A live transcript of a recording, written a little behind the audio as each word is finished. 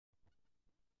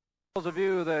Those of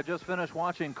you that just finished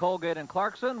watching Colgate and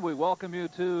Clarkson, we welcome you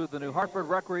to the New Hartford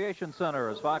Recreation Center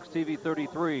as Fox TV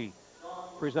 33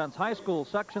 presents high school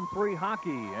Section 3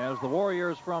 hockey as the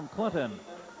Warriors from Clinton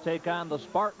take on the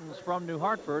Spartans from New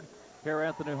Hartford here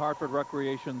at the New Hartford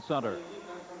Recreation Center.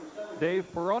 Dave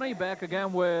Peroni back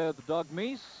again with Doug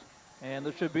Meese, and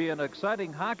this should be an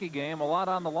exciting hockey game, a lot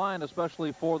on the line,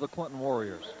 especially for the Clinton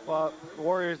Warriors. Well, the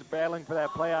Warriors are battling for that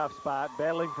playoff spot,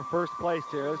 battling for first place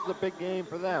here. This is a big game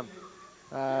for them.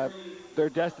 Their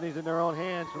destiny's in their own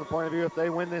hands from the point of view if they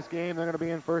win this game, they're going to be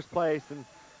in first place. And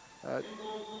as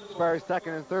far as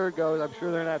second and third goes, I'm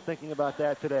sure they're not thinking about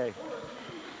that today.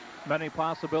 Many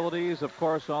possibilities. Of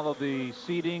course, all of the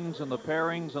seedings and the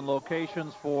pairings and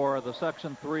locations for the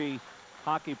Section 3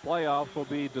 hockey playoffs will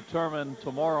be determined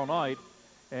tomorrow night,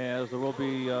 as there will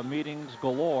be meetings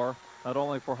galore, not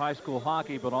only for high school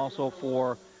hockey but also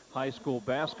for high school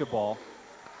basketball.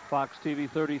 Fox TV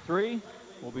 33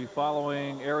 will be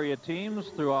following area teams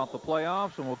throughout the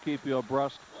playoffs, and we'll keep you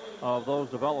abreast of those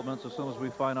developments as soon as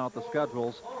we find out the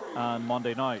schedules on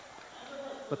Monday night.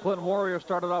 The Clinton Warriors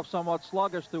started off somewhat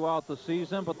sluggish throughout the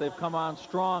season, but they've come on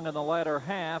strong in the latter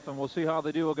half, and we'll see how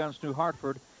they do against New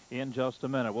Hartford in just a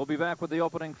minute. We'll be back with the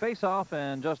opening face-off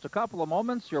in just a couple of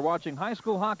moments. You're watching high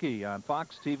school hockey on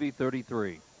Fox TV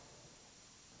 33.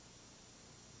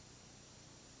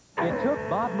 It took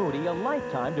Bob Moody a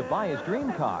lifetime to buy his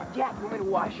dream car. Jack, you want me to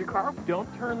wash your car?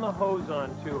 Don't turn the hose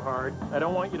on too hard. I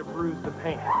don't want you to bruise the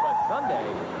paint. But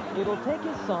Sunday, it'll take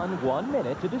his son 1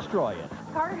 minute to destroy it.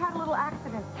 Carter had a little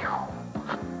accident.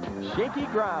 Shaky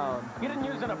ground. You didn't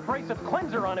use an abrasive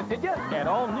cleanser on it, did you? An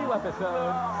all-new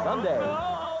episode,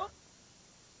 Sunday.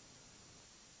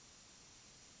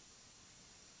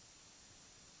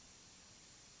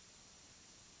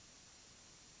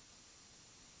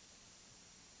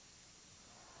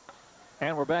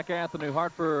 And we're back at the New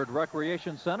Hartford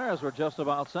Recreation Center as we're just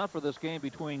about set for this game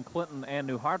between Clinton and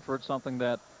New Hartford, something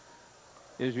that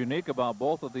is unique about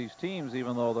both of these teams.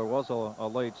 Even though there was a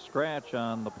late scratch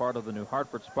on the part of the New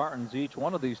Hartford Spartans, each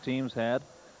one of these teams had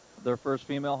their first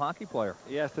female hockey player.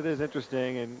 Yes, it is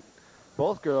interesting, and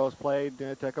both girls played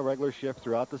took a regular shift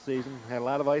throughout the season, had a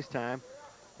lot of ice time,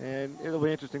 and it'll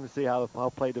be interesting to see how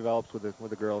play develops with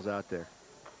the girls out there.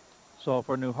 So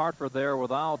for New Hartford, there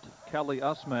without Kelly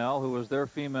Usmail, who is their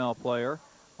female player,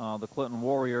 the Clinton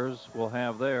Warriors will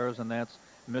have theirs, and that's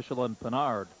Michelin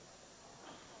Pinard.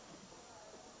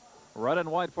 Red and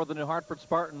white for the New Hartford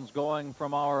Spartans, going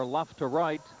from our left to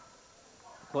right.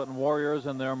 Clinton Warriors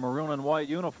in their maroon and white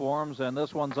uniforms, and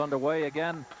this one's underway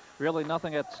again. Really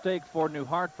nothing at stake for New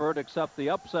Hartford except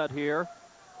the upset here.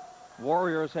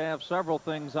 Warriors have several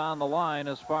things on the line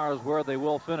as far as where they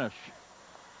will finish.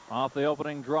 Off the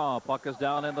opening draw, puck is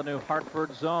down in the New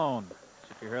Hartford zone.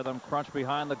 You hear them crunch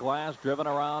behind the glass, driven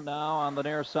around now on the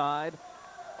near side.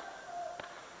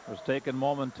 It was taken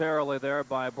momentarily there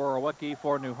by Borowicki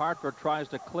for New Hartford. Tries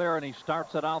to clear, and he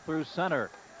starts it out through center.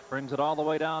 Brings it all the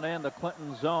way down in the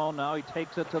Clinton zone. Now he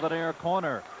takes it to the near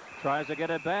corner. Tries to get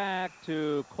it back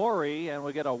to Corey, and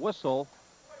we get a whistle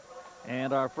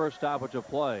and our first stoppage of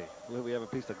play. I believe we have a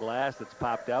piece of glass that's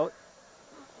popped out.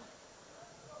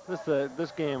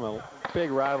 This game, a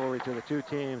big rivalry to the two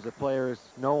teams. The players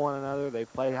know one another. They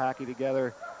play hockey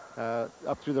together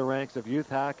up through the ranks of youth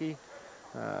hockey.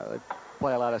 They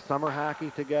play a lot of summer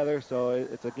hockey together, so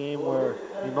it's a game where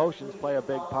emotions play a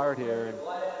big part here. And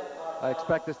I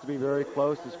expect this to be very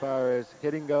close as far as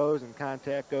hitting goes and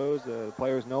contact goes. The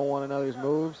players know one another's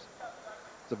moves.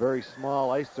 It's a very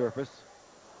small ice surface,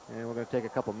 and we're going to take a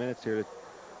couple minutes here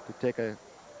to take a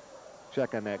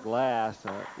check on that glass.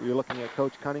 You're looking at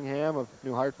Coach Cunningham of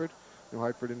New Hartford. New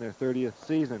Hartford in their 30th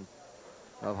season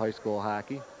of high school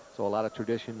hockey, so a lot of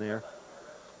tradition there.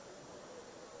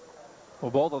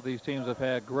 Well, both of these teams have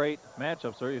had great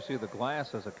matchups there. You see the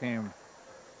glass as it came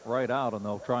right out, and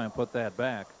they'll try and put that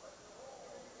back.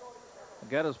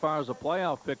 Again, as far as the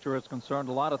playoff picture is concerned,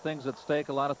 a lot of things at stake,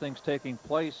 a lot of things taking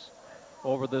place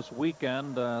over this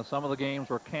weekend. Some of the games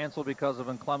were canceled because of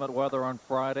inclement weather on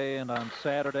Friday and on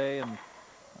Saturday, and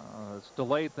it's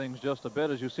delayed things just a bit.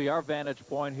 As you see our vantage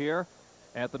point here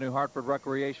at the New Hartford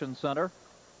Recreation Center,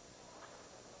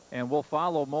 and we'll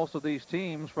follow most of these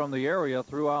teams from the area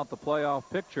throughout the playoff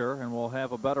picture, and we'll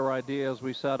have a better idea, as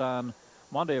we said on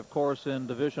Monday. Of course, in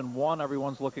Division I,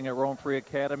 everyone's looking at Rome Free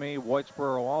Academy,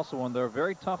 Whitesboro also, and they're a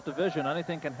very tough division.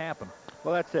 Anything can happen.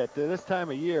 Well, that's it. This time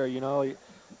of year, you know,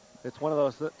 it's one of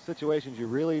those situations you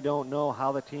really don't know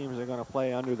how the teams are going to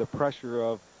play under the pressure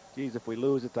of, geez, if we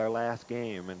lose, it's our last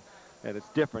game. And it's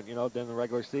different, you know, than the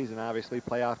regular season. Obviously,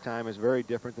 playoff time is very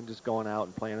different than just going out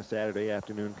and playing a Saturday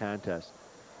afternoon contest.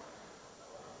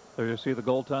 There you see the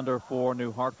goaltender for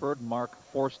New Hartford, Mark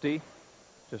Forsty,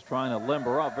 just trying to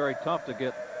limber up. Very tough to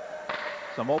get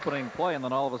some opening play, and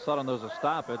then all of a sudden there's a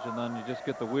stoppage, and then you just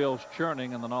get the wheels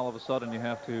churning, and then all of a sudden you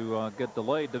have to get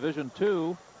delayed. Division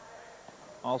II,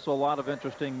 also a lot of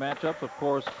interesting matchups. Of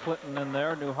course, Clinton in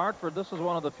there. New Hartford, this is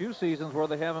one of the few seasons where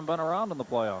they haven't been around in the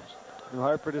playoffs. New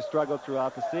Hartford has struggled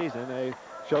throughout the season. They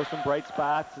show some bright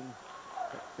spots, and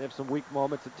they have some weak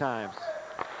moments at times.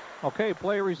 Okay,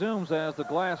 play resumes as the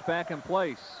glass back in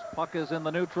place. Puck is in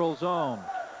the neutral zone.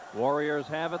 Warriors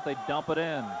have it. They dump it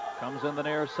in. Comes in the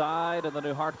near side in the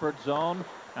New Hartford zone.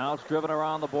 Now it's driven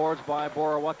around the boards by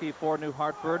Borowiecki for New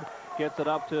Hartford. Gets it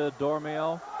up to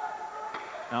Dormio.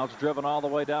 Now it's driven all the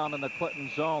way down in the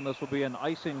Clinton zone. This will be an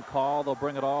icing call. They'll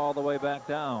bring it all the way back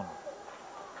down.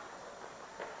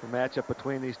 The matchup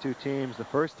between these two teams the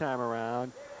first time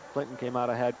around, Clinton came out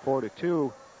ahead 4-2.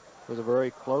 It was a very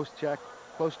close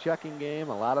checking game,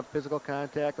 a lot of physical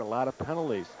contact, a lot of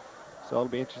penalties. So it'll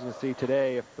be interesting to see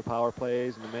today if the power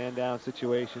plays and the man down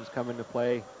situations come into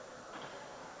play.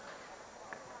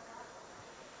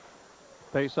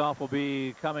 Faceoff will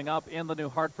be coming up in the New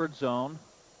Hartford zone.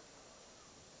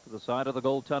 To the side of the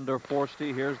goaltender,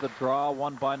 Forsty. Here's the draw,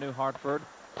 won by New Hartford.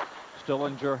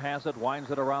 Stillinger has it,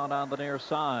 winds it around on the near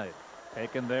side.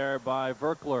 Taken there by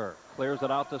Verkler. Clears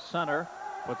it out to center.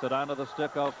 Puts it onto the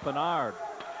stick of Pinard.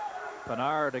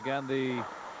 Pinard, again, the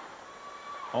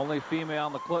only female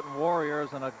on the Clinton Warriors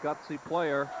and a gutsy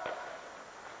player.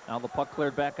 Now the puck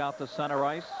cleared back out to center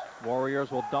ice.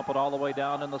 Warriors will dump it all the way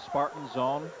down in the Spartan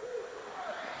zone.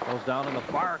 Goes down in the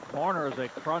far corner as they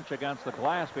crunch against the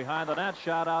glass behind the net.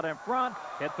 Shot out in front.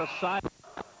 Hit the side.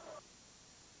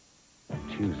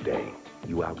 Tuesday,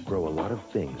 you outgrow a lot of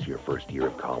things your first year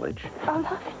of college.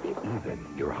 Even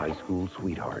your high school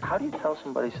sweetheart. How do you tell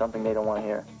somebody something they don't want to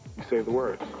hear? You say the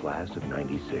word. Class of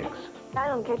 '96. I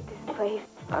don't get this place.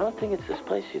 I don't think it's this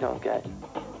place you don't get.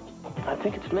 I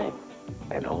think it's me.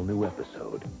 An all-new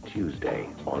episode, Tuesday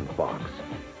on Fox.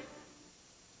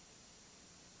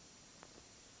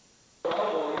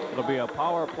 It'll be a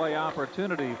power play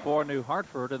opportunity for New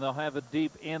Hartford, and they'll have it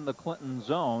deep in the Clinton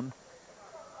zone.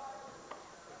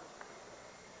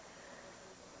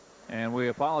 And we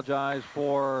apologize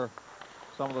for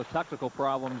some of the technical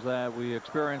problems that we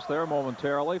experienced there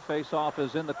momentarily. Face-off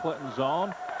is in the Clinton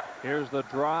zone. Here's the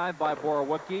drive by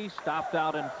Borowiecki, stopped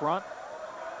out in front.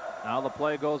 Now the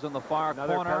play goes in the far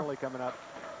corner. Another penalty coming up.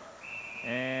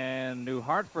 And New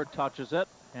Hartford touches it,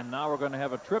 and now we're going to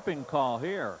have a tripping call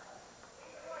here.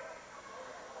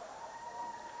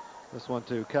 This one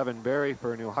to Kevin Berry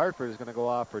for New Hartford is going to go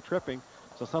off for tripping.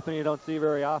 So something you don't see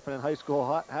very often in high school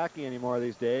hockey anymore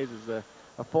these days is a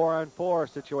 4-on-4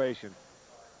 situation.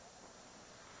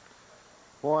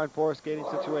 4-on-4 skating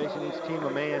situation, each team a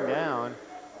man down.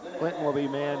 Clinton will be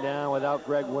man down without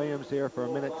Greg Williams here for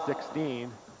 1:16.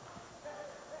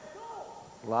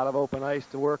 A lot of open ice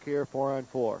to work here,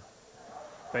 4-on-4.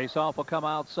 Face-off will come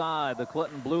outside the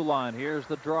Clinton blue line. Here's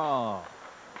the draw.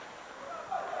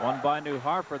 Won by New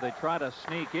Hartford. They try to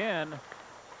sneak in.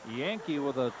 Yankee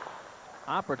with a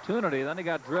opportunity. Then he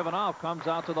got driven off. Comes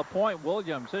out to the point.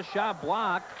 Williams, his shot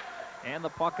blocked, and the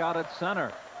puck out at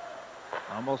center.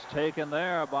 Almost taken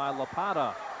there by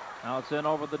Lapata. Now it's in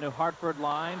over the New Hartford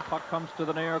line. Puck comes to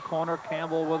the near corner.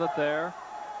 Campbell with it there.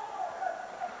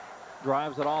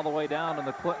 Drives it all the way down in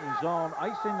the Clinton zone.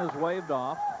 Icing is waved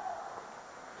off.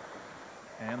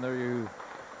 And there you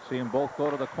see them both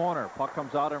go to the corner. Puck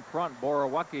comes out in front.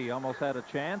 Borowiecki almost had a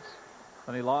chance.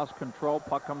 Then he lost control.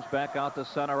 Puck comes back out to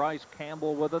center ice.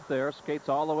 Campbell with it there. Skates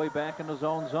all the way back into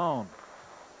zone.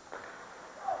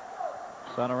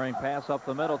 Centering pass up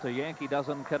the middle to Yankee.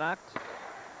 Doesn't connect.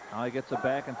 Now he gets it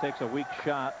back and takes a weak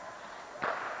shot.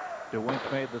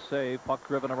 DeWink made the save. Puck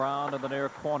driven around in the near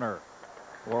corner.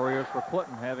 Warriors for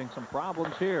Clinton having some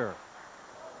problems here,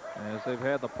 as they've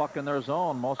had the puck in their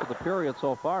zone most of the period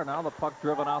so far. Now the puck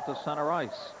driven out to center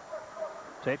ice.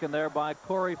 Taken there by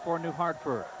Corey for New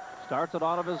Hartford. Starts it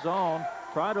out of his zone.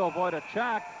 Try to avoid a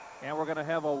check. And we're going to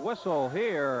have a whistle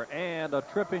here and a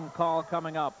tripping call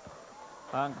coming up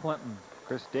on Clinton.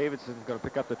 Chris Davidson going to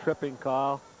pick up the tripping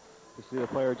call. You see the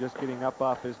player just getting up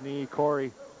off his knee.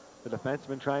 Corey, the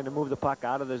defenseman, trying to move the puck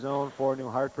out of the zone for New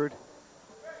Hartford.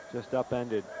 Just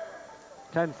upended.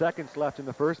 10 seconds left in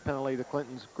the first penalty to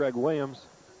Clinton's Greg Williams.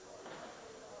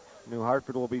 New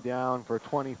Hartford will be down for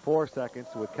 24 seconds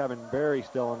with Kevin Berry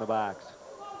still in the box.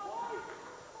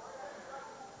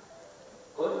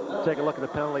 Take a look at the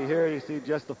penalty here. You see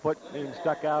just the foot being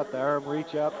stuck out, the arm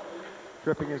reach up.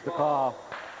 Tripping is the call.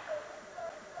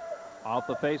 Off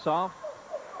the face-off.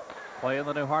 Play in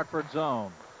the New Hartford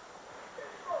zone.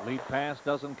 Lead pass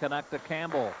doesn't connect to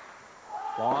Campbell.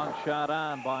 Long shot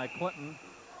on by Clinton.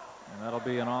 And that'll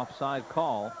be an offside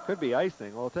call. Could be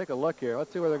icing. We'll take a look here.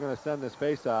 Let's see where they're going to send this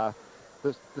face-off.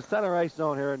 The center ice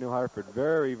zone here in New Hartford,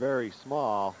 very, very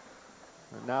small.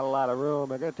 Not a lot of room.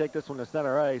 They're going to take this one to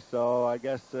center ice, so I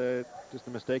guess just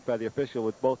a mistake by the official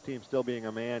with both teams still being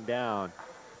a man down.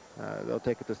 They'll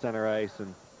take it to center ice.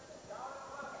 And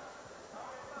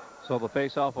so the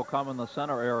face-off will come in the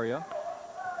center area.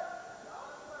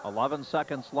 11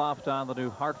 seconds left on the New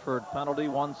Hartford penalty,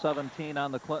 1:17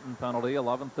 on the Clinton penalty,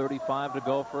 11:35 to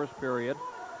go first period.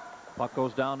 Puck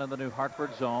goes down in the New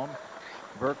Hartford zone.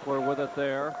 Verkler with it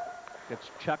there. Gets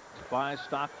checked by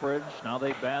Stockbridge. Now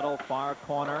they battle far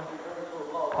corner.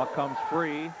 Puck comes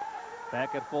free.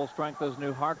 Back at full strength is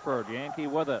New Hartford. Yankee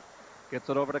with it. Gets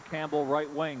it over to Campbell, right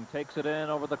wing. Takes it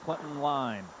in over the Clinton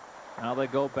line. Now they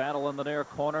go battle in the near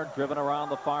corner, driven around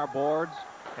the far boards.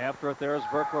 After it, there's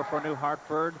Verkler for New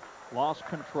Hartford. Lost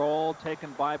control,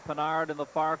 taken by Pinard in the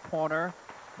far corner.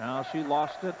 Now she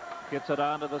lost it. Gets it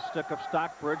onto the stick of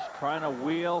Stockbridge, trying to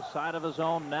wheel side of his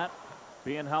own net.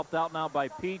 Being helped out now by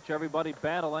Peach. Everybody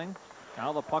battling.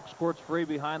 Now the puck squirts free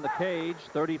behind the cage.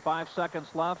 35 seconds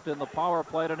left in the power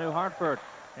play to New Hartford.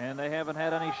 And they haven't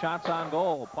had any shots on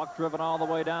goal. Puck driven all the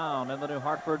way down in the New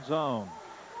Hartford zone.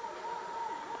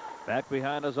 Back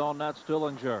behind his own net,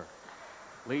 Stillinger.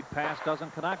 Lead pass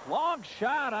doesn't connect. Long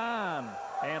shot on.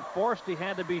 And Forsty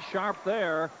had to be sharp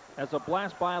there as a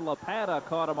blast by Lapata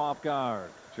caught him off guard.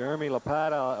 Jeremy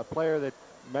Lapata, a player that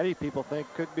many people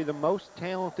think could be the most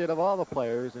talented of all the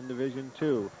players in Division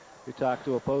II. You talk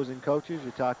to opposing coaches,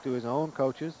 you talk to his own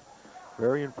coaches.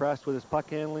 Very impressed with his puck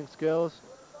handling skills.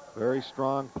 Very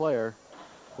strong player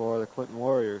for the Clinton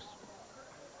Warriors.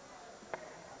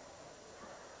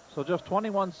 So just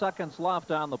 21 seconds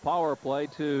left on the power play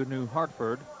to New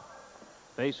Hartford.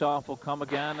 Face-off will come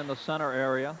again in the center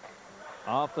area.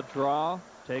 Off the draw,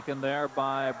 taken there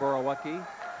by Borowiecki.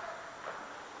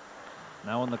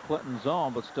 Now in the Clinton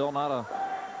zone, but still not a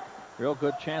real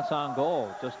good chance on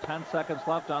goal. Just 10 seconds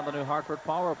left on the New Hartford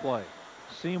power play.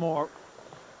 Seymour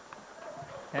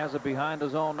has it behind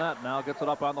his own net. Now gets it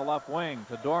up on the left wing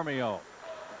to Dormio.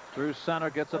 Through center,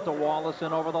 gets it to Wallace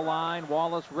in over the line.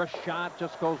 Wallace wrist shot,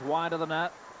 just goes wide of the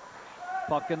net.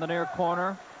 Puck in the near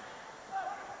corner.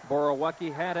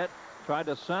 Borowiecki had it. Tried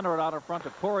to center it out in front to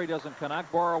Corey, doesn't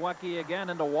connect. Borowiecki again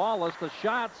into Wallace. The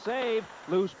shot, save,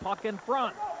 loose puck in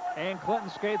front. And Clinton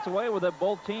skates away with it.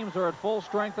 Both teams are at full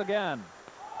strength again.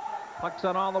 Puck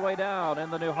sent all the way down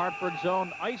in the New Hartford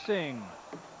zone. Icing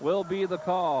will be the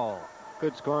call.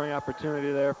 Good scoring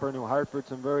opportunity there for New Hartford.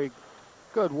 Some very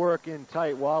good work in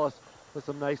tight. Wallace with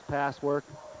some nice pass work.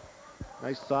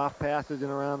 Nice soft passes in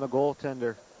around the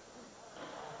goaltender.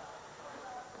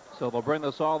 So they'll bring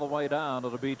this all the way down.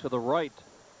 It'll be to the right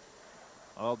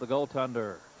of the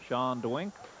goaltender, Sean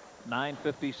Dwink.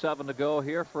 9:57 to go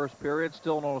here. First period,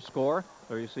 still no score.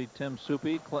 There you see Tim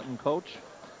Soupy, Clinton coach.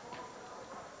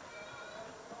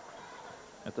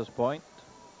 At this point,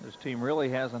 his team really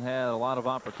hasn't had a lot of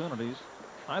opportunities.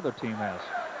 Either team has.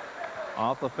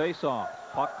 Off the face-off.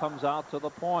 Puck comes out to the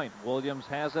point. Williams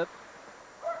has it.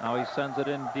 Now he sends it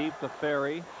in deep to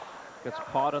Ferry. Gets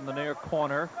caught in the near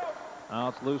corner. Now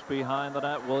it's loose behind the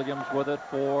net. Williams with it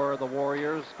for the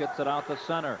Warriors. Gets it out to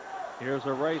center. Here's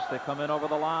a race. They come in over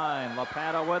the line.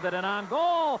 Lapata with it and on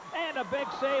goal. And a big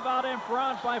save out in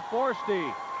front by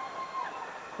Forsty.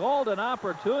 Golden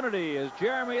opportunity as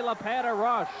Jeremy Lapata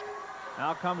rushed.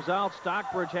 Now comes out.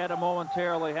 Stockbridge had it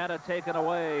momentarily. Had it taken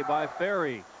away by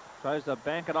Ferry. Tries to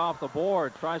bank it off the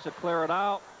board. Tries to clear it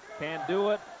out. Can't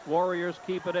do it. Warriors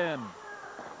keep it in.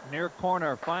 Near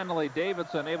corner. Finally,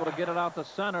 Davidson able to get it out to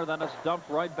center. Then it's dumped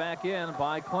right back in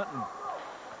by Clinton.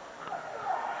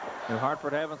 New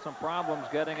Hartford having some problems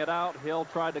getting it out. Hill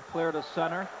tried to clear to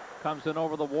center. Comes in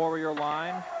over the Warrior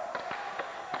line.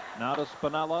 Now to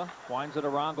Spinella. Winds it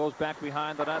around. Goes back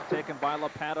behind the net. Taken by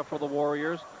Lapata for the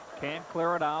Warriors. Can't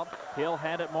clear it out. Hill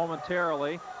had it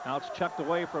momentarily. Now it's checked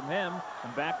away from him.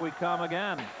 And back we come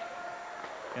again.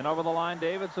 And over the line,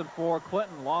 Davidson for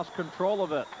Clinton. Lost control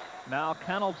of it. Now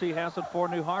Kennelty has it for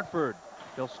New Hartford.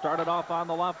 He'll start it off on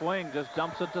the left wing. Just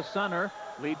dumps it to center.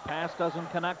 Lead pass doesn't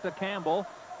connect to Campbell.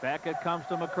 Back it comes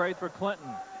to McCraith for Clinton.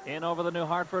 In over the New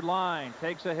Hartford line.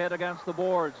 Takes a hit against the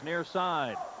boards near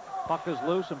side. Puck is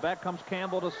loose and back comes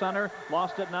Campbell to center.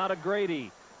 Lost it now to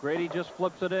Grady. Grady just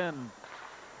flips it in.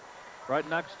 Right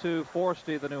next to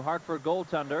Forsty, the New Hartford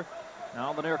goaltender.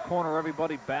 Now the near corner,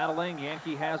 everybody battling.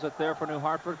 Yankee has it there for New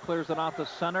Hartford. Clears it out to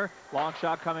center. Long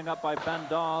shot coming up by Ben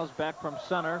Dawes. Back from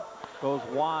center. Goes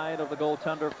wide of the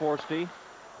goaltender, Forsty.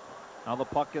 Now the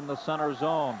puck in the center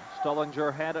zone.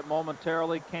 Stullinger had it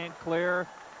momentarily. Can't clear.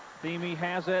 Theme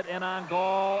has it in on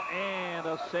goal, and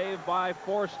a save by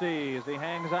Forsty as he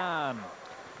hangs on.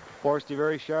 Forsty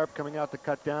very sharp, coming out to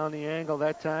cut down the angle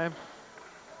that time.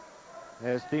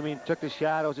 As Theme took the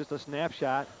shot, it was just a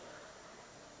snapshot.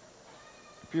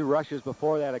 A few rushes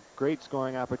before that, a great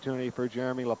scoring opportunity for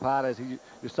Jeremy Lapata. As you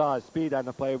saw his speed on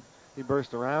the play, he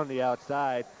burst around the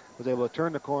outside, was able to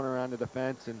turn the corner on the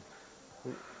defense, and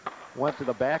went to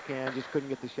the backhand, just couldn't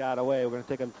get the shot away. We're going to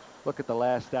take a look at the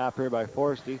last stop here by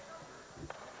Forsty.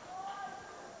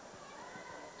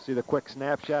 See the quick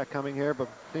snapshot coming here, but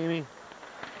Theme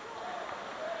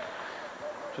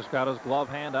just got his glove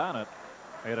hand on it.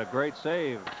 Made a great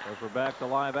save as we're back to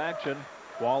live action.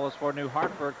 Wallace for New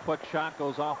Hartford. Quick shot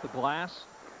goes off the glass.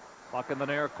 Puck in the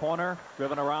near corner.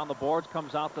 Driven around the boards.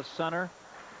 Comes out the center.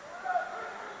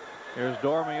 Here's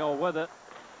Dormio with it.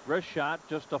 Wrist shot.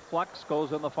 Just a flex.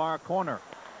 Goes in the far corner.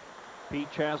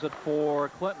 Peach has it for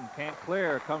Clinton. Can't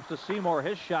clear. Comes to Seymour.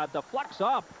 His shot deflects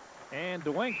up. And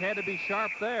DeWink had to be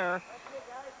sharp there.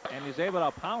 And he's able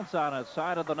to pounce on it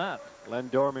side of the net. Len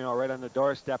Dormio right on the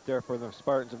doorstep there for the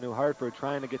Spartans of New Hartford,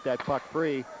 trying to get that puck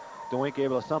free. DeWink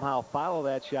able to somehow follow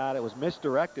that shot. It was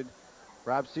misdirected.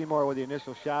 Rob Seymour with the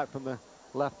initial shot from the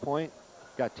left point.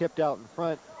 Got tipped out in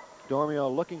front.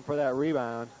 Dormio looking for that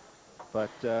rebound. But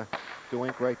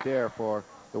DeWink right there for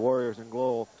the Warriors in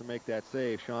goal to make that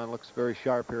save. Sean looks very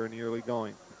sharp here in the early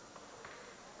going.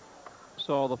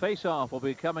 So the faceoff will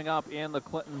be coming up in the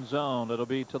Clinton zone. It'll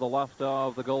be to the left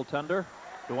of the goaltender.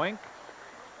 DeWink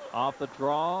off the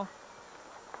draw.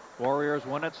 Warriors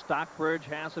win it. Stockbridge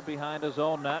has it behind his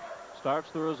own net. Starts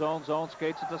through his own zone,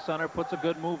 skates at the center, puts a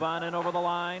good move on in over the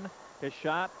line. His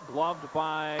shot gloved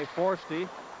by Forsty.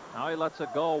 Now he lets it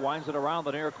go, winds it around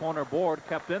the near corner board.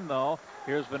 Kept in though.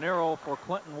 Here's Venero for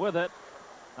Clinton with it.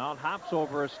 Now it hops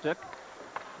over his stick.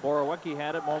 Borowicki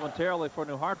had it momentarily for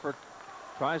New Hartford.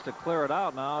 Tries to clear it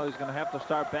out now. He's going to have to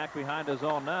start back behind his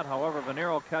own net. However,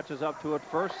 Venero catches up to it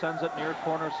first, sends it near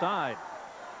corner side.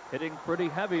 Hitting pretty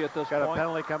heavy at this point. Got a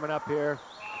penalty coming up here.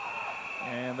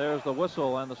 And there's the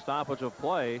whistle and the stoppage of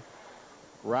play.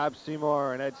 Rob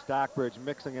Seymour and Ed Stockbridge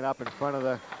mixing it up in front of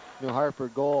the New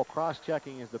Hartford goal.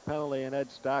 Cross-checking is the penalty, and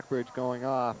Ed Stockbridge going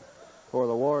off for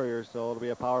the Warriors. So it'll be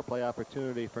a power play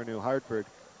opportunity for New Hartford.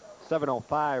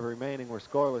 7:05 remaining. We're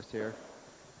scoreless here.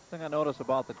 Thing I notice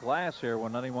about the glass here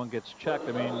when anyone gets checked,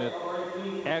 I mean,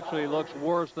 it actually looks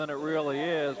worse than it really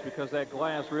is because that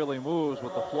glass really moves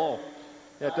with the flow.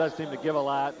 Yeah, it does seem to give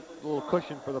a little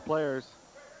cushion for the players.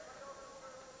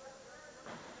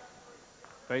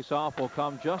 Face-off will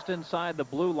come just inside the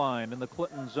blue line in the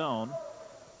Clinton zone.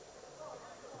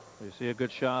 You see a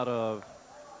good shot of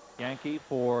Yankee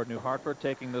for New Hartford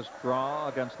taking this draw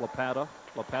against Lapata.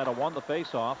 Lapata won the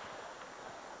face-off.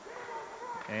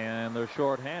 And they're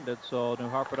short-handed, so New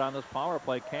Hartford on this power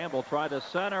play. Campbell tried to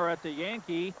center at the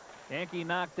Yankee. Yankee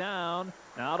knocked down.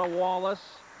 Now to Wallace.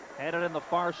 Had it in the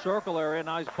far circle area.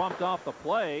 Now he's bumped off the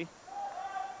play.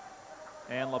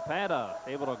 And Lapata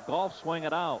able to golf swing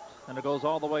it out. And it goes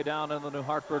all the way down in the New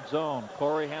Hartford zone.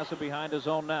 Corey has it behind his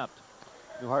own net.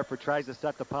 New Hartford tries to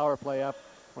set the power play up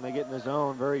when they get in the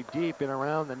zone very deep and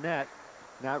around the net.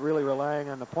 Not really relying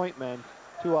on the point men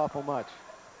too awful much.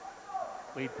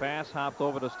 Lead pass hopped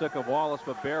over the stick of Wallace,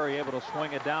 but Barry able to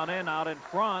swing it down in, out in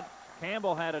front.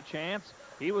 Campbell had a chance.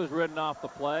 He was ridden off the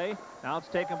play. Now it's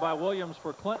taken by Williams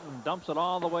for Clinton. Dumps it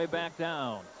all the way back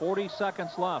down. 40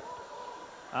 seconds left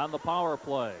on the power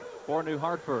play for New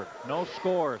Hartford. No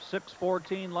score.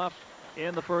 6:14 left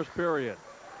in the first period.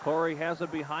 Corey has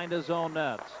it behind his own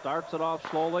net. Starts it off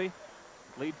slowly.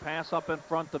 Lead pass up in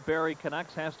front to Barry.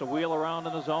 Connects. Has to wheel around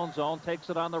in his own zone. Takes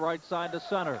it on the right side to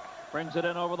center. Brings it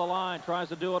in over the line. Tries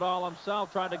to do it all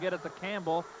himself. Tried to get it to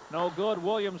Campbell. No good.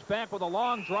 Williams back with a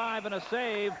long drive and a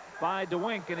save by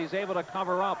DeWink. And he's able to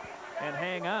cover up and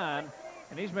hang on.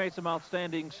 And he's made some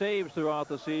outstanding saves throughout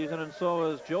the season. And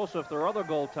so has Joseph, their other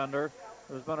goaltender.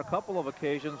 There's been a couple of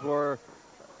occasions where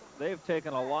they've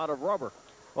taken a lot of rubber.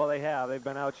 Well, they have. They've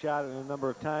been outshot a number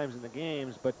of times in the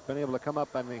games, but been able to come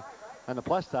up on the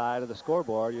plus side of the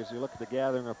scoreboard. As you look at the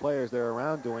gathering of players there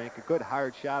around DeWink, a good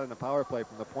hard shot in the power play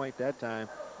from the point that time.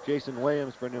 Jason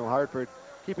Williams for New Hartford,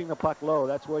 keeping the puck low.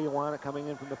 That's where you want it coming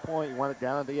in from the point. You want it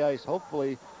down the ice.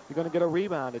 Hopefully, you're going to get a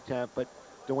rebound attempt, but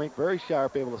DeWink very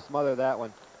sharp, able to smother that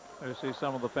one. There you see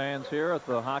some of the fans here at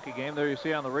the hockey game. There you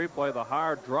see on the replay the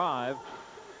hard drive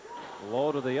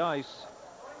low to the ice.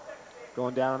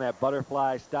 Going down that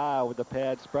butterfly style with the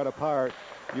pads spread apart,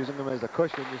 using them as a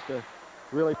cushion just to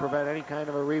really prevent any kind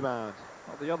of a rebound.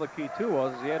 Well, the other key too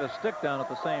was he had his stick down at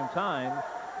the same time,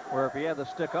 where if he had the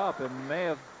stick up, it may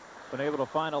have been able to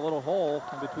find a little hole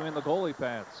in between the goalie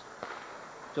pads.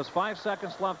 Just 5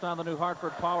 seconds left on the New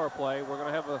Hartford power play. We're going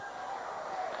to have a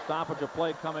stoppage of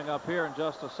play coming up here in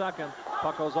just a second.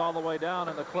 Puck goes all the way down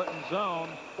in the Clinton zone.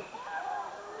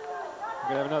 We're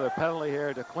going to have another penalty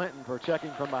here to Clinton for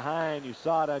checking from behind. You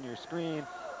saw it on your screen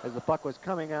as the puck was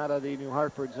coming out of the New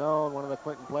Hartford zone. One of the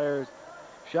Clinton players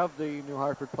shoved the New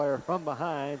Hartford player from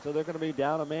behind, so they're going to be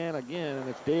down a man again, and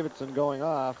it's Davidson going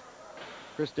off.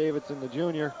 Chris Davidson, the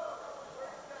junior.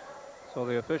 So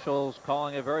the officials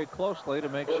calling it very closely to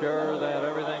make sure that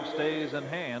everything stays in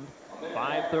hand.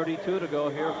 5:32 to go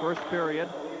here, first period.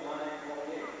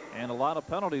 And a lot of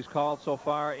penalties called so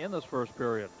far in this first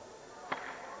period.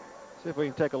 See if we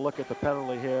can take a look at the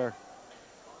penalty here.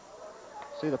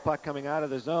 See the puck coming out of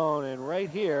the zone, and right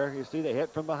here you see the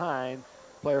hit from behind.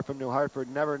 Player from New Hartford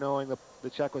never knowing the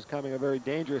check was coming, a very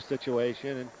dangerous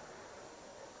situation, and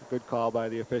a good call by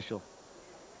the official.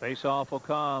 Face-off will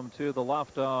come to the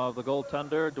left of the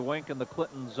goaltender, DeWink in the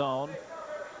Clinton zone.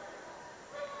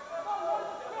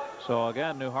 So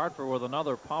again, New Hartford with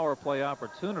another power play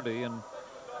opportunity, and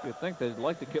you'd think they'd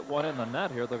like to get one in the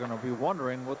net here. They're going to be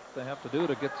wondering what they have to do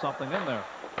to get something in there.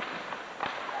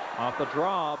 Off the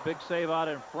draw, big save out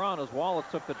in front as Wallace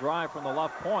took the drive from the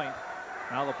left point.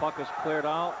 Now the puck is cleared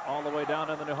out all the way down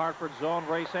in the New Hartford zone.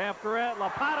 Race after it.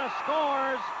 Lapata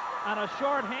scores on a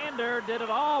short-hander. Did it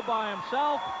all by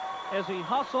himself as he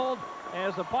hustled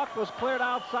as the puck was cleared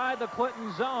outside the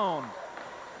Clinton zone.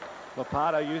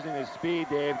 Lapata using his speed,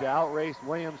 Dave, to outrace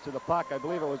Williams to the puck. I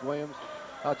believe it was Williams.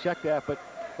 I'll check that, but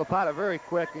Lapata very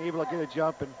quick and able to get a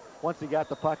jump, and once he got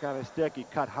the puck on his stick, he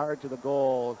cut hard to the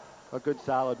goal. A good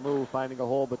solid move, finding a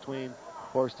hole between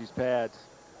Forsty's pads.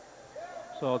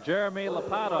 So Jeremy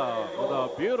Lapata with a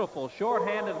beautiful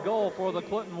short-handed goal for the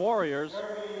Clinton Warriors.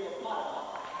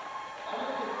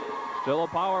 Still a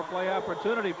power play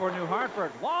opportunity for New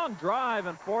Hartford. Long drive,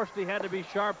 and Forsty had to be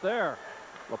sharp there.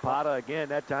 Lapata again,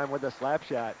 that time with a slap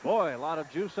shot. Boy, a lot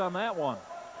of juice on that one.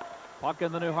 Puck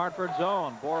in the New Hartford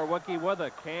zone. Borowiecki with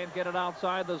it. Can't get it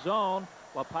outside the zone.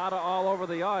 Lapata all over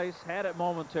the ice. Had it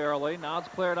momentarily. Now it's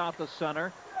cleared out the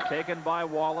center. Taken by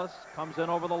Wallace. Comes in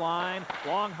over the line.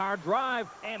 Long, hard drive.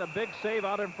 And a big save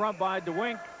out in front by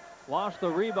DeWink. Lost the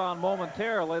rebound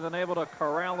momentarily, then able to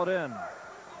corral it in.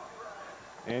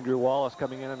 Andrew Wallace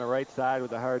coming in on the right side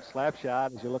with a hard slap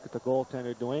shot. As you look at the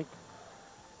goaltender, DeWink,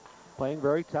 playing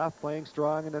very tough, playing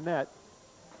strong in the net.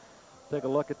 Take a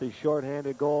look at the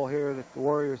short-handed goal here that the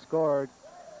Warriors scored.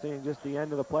 Seeing just the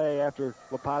end of the play after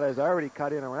Lapata has already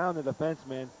cut in around the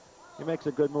defenseman. He makes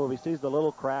a good move. He sees the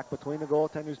little crack between the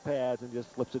goaltender's pads and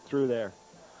just slips it through there.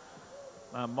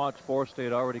 Not much. Forsty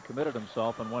had already committed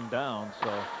himself and went down,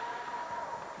 so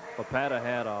Lapata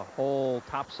had a whole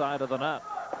top side of the net.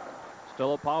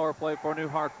 Still a power play for New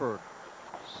Hartford.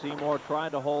 Seymour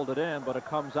tried to hold it in, but it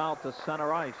comes out to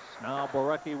center ice. Now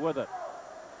Borowiecki with it.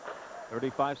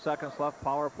 35 seconds left.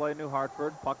 Power play New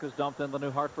Hartford. Puck is dumped in the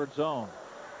New Hartford zone.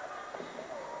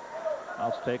 Now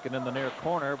it's taken in the near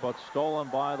corner, but stolen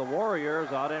by the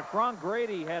Warriors. Out in front,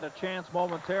 Grady had a chance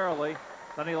momentarily.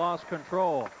 Then he lost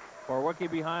control. Borowiecki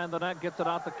behind the net, gets it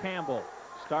out to Campbell.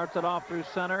 Starts it off through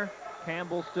center.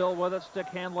 Campbell still with it, stick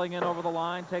handling in over the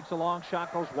line, takes a long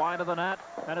shot, goes wide of the net,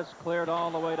 and it's cleared all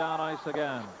the way down ice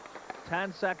again.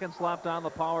 10 seconds left on the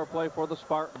power play for the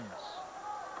Spartans.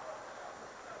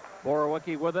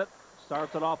 Borowiecki with it,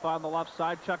 starts it off on the left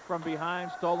side, check from behind,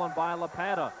 stolen by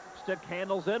Lapata. Stick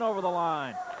handles in over the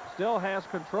line, still has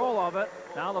control of it.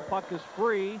 Now the puck is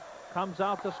free, comes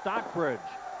out to Stockbridge,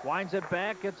 winds it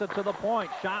back, gets it to the point,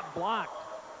 shot blocked.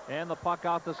 And the puck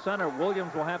out to center.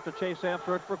 Williams will have to chase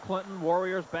after it for Clinton.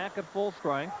 Warriors back at full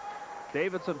strength.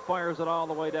 Davidson fires it all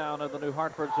the way down in the New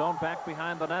Hartford zone. Back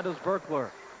behind the net is Verkler.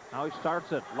 Now he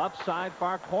starts it left side,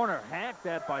 far corner. Hacked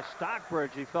at by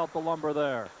Stockbridge. He felt the lumber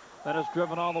there. Then it's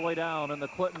driven all the way down in the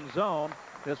Clinton zone.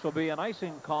 This will be an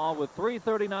icing call with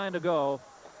 3:39 to go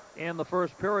in the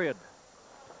first period.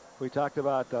 We talked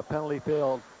about penalty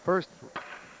field first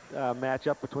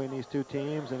matchup between these two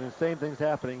teams, and the same thing's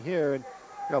happening here. And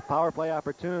you know, power play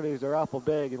opportunities are awful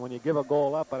big, and when you give a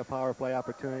goal up on a power play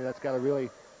opportunity, that's got to really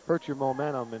hurt your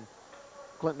momentum. And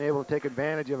Clinton able to take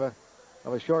advantage of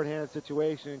a shorthanded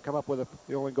situation and come up with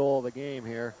the only goal of the game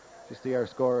here. You see our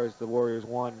score as the Warriors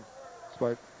won.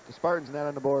 The Spartans not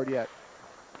on the board yet.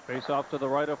 Face off to the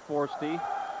right of Forsty.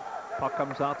 Puck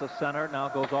comes out to center. Now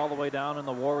goes all the way down in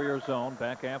the Warrior zone.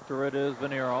 Back after it is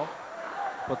Venero.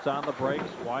 Puts on the brakes.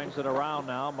 Winds it around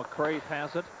now. McCraith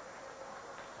has it.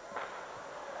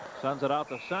 Sends it out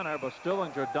to center, but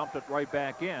Stillinger dumped it right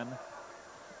back in.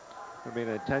 It'll be an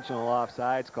intentional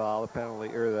offsides call. The penalty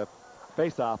or the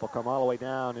face-off will come all the way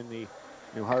down in the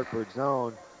New Hartford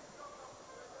zone.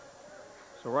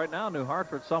 So right now, New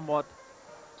Hartford somewhat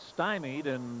stymied,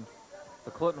 and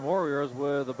the Clinton Warriors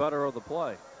with the better of the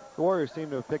play. The Warriors seem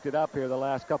to have picked it up here the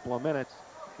last couple of minutes.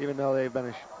 Even though they've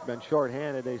been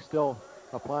shorthanded, they still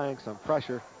applying some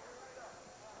pressure.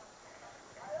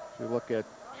 If you look at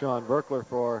Sean Verkler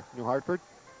for New Hartford.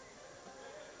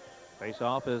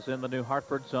 Face-off is in the New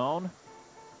Hartford zone.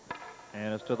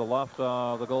 And it's to the left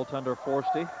of the goaltender,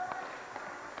 Forsty.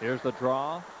 Here's the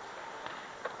draw.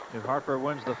 New Hartford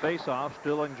wins the face-off.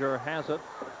 Stillinger has it.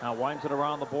 Now winds it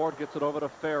around the board, gets it over to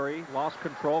Ferry. Lost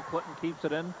control. Clinton keeps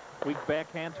it in. Weak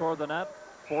backhand toward the net.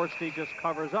 Forsty just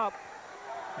covers up.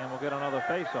 And we'll get another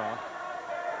face-off.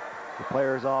 The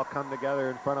players all come together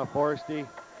in front of Forsty.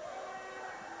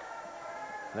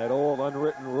 That old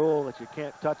unwritten rule that you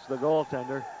can't touch the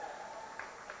goaltender.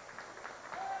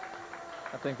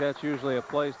 I think that's usually a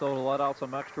place, though, to let out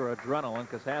some extra adrenaline,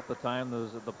 because half the time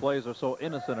the plays are so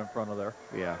innocent in front of there.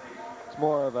 Yeah. It's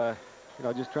more of a,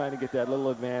 just trying to get that little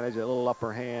advantage, that little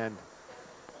upper hand.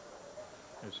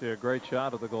 You see a great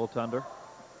shot of the goaltender.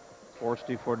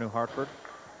 Forsty for New Hartford.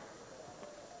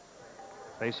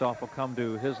 Faceoff will come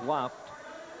to his left.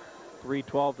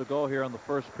 3:12 to go here in the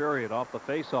first period off the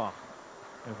faceoff.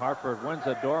 New Hartford wins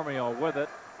it. Dormio with it.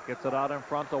 Gets it out in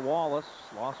front to Wallace.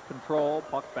 Lost control.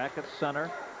 Puck back at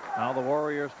center. Now the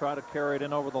Warriors try to carry it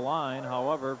in over the line.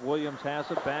 However, Williams has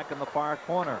it back in the far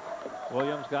corner.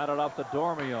 Williams got it up to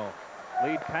Dormio.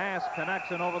 Lead pass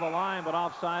connects in over the line, but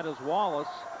offside is Wallace.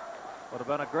 Would have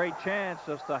been a great chance,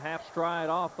 just a half stride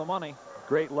off the money.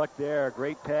 Great look there.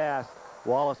 Great pass.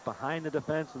 Wallace behind the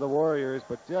defense of the Warriors,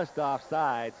 but just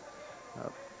offsides.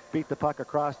 Beat the puck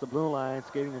across the blue line,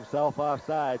 skating himself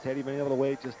offsides. Had he been able to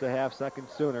wait just a half second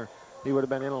sooner, he would have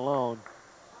been in alone.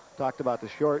 Talked about the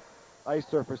short ice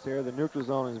surface here. The neutral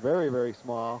zone is very, very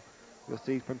small. You'll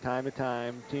see from time to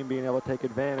time team being able to take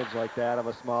advantage like that of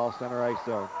a small center ice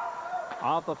zone.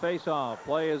 Off the face-off,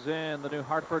 play is in the New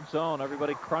Hartford zone.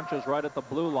 Everybody crunches right at the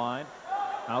blue line.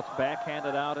 Now it's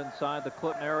backhanded out inside the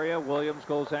Clinton area. Williams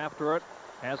goes after it.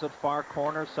 Has it far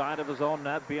corner, side of his own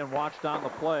net, being watched on the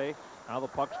play. Now the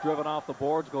puck's driven off the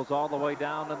boards, goes all the way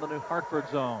down in the New Hartford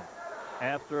zone.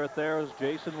 After it there is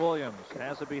Jason Williams.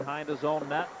 Has it behind his own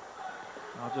net.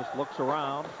 Now just looks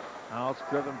around. Now it's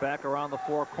driven back around the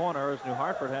four corners. New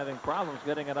Hartford having problems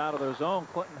getting it out of their zone.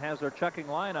 Clinton has their checking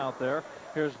line out there.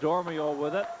 Here's Dormio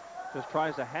with it. Just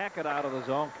tries to hack it out of the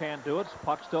zone. Can't do it.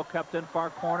 Puck still kept in far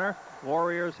corner.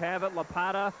 Warriors have it.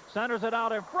 Lapata centers it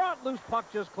out in front. Loose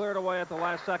puck just cleared away at the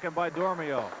last second by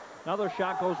Dormio. Another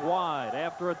shot goes wide.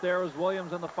 After it there is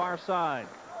Williams on the far side.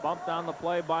 Bumped on the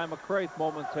play by McCraith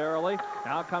momentarily.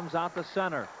 Now comes out the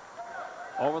center.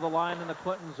 Over the line in the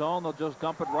Clinton zone. They'll just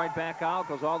dump it right back out.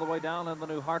 Goes all the way down in the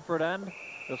New Hartford end.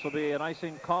 This will be an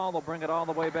icing call. They'll bring it all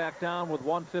the way back down with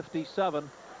 1:57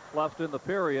 left in the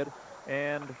period.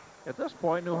 And at this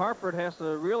point, New Hartford has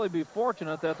to really be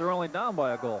fortunate that they're only down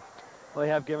by a goal. Well, they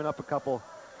have given up a couple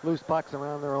loose pucks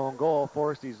around their own goal.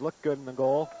 Forsty's looked good in the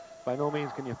goal. By no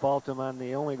means can you fault him on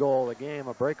the only goal of the game,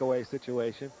 a breakaway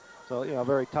situation. So, a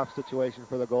very tough situation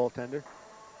for the goaltender.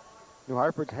 New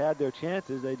Hartford's had their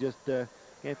chances. They just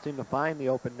can't seem to find the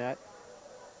open net.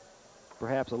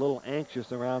 Perhaps a little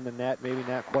anxious around the net, maybe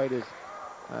not quite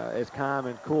as calm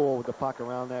and cool with the puck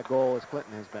around that goal as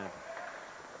Clinton has been.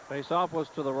 Face-off was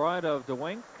to the right of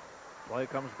DeWink. Play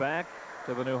comes back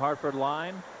to the New Hartford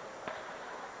line.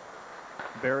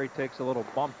 Barry takes a little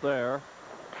bump there.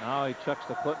 Now he checks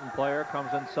the Clinton player,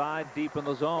 comes inside, deep in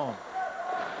the zone.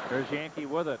 There's Yankee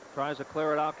with it. Tries to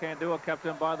clear it out, can't do it. Kept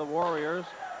in by the Warriors.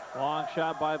 Long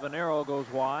shot by Venero goes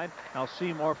wide. Now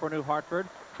Seymour for New Hartford.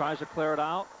 Tries to clear it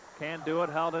out. Can't do it.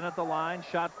 Held in at the line.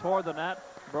 Shot toward the net.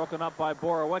 Broken up by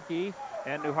Borowicki.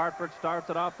 And New Hartford starts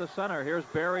it off the center. Here's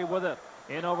Barry with it.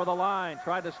 In over the line.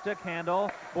 Tried to stick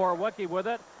handle. Borowicki with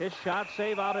it. His shot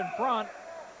save out in front.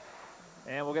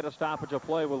 And we'll get a stoppage of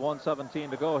play with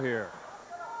 1:17 to go here.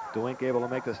 DeWink able to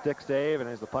make the stick save, and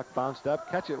as the puck bounced up,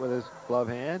 catch it with his glove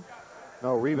hand.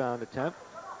 No rebound attempt.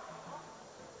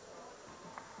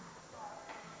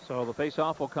 So the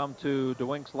face-off will come to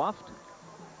DeWink's left.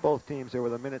 Both teams here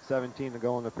with 1:17 to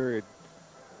go in the period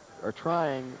are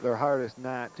trying their hardest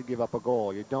not to give up a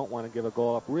goal. You don't want to give a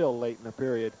goal up real late in the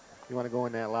period. You want to go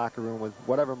in that locker room with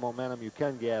whatever momentum you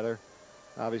can gather.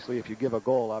 Obviously, if you give a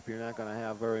goal up, you're not going to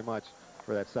have very much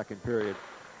for that second period.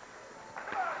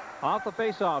 Off the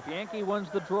face-off, Yankee wins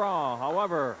the draw.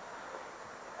 However,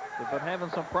 they've been having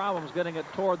some problems getting it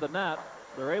toward the net.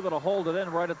 They're able to hold it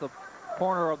in right at the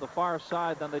corner of the far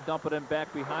side. Then they dump it in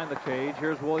back behind the cage.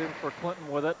 Here's Williams for Clinton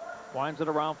with it. Winds it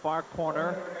around far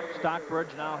corner.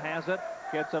 Stockbridge now has it.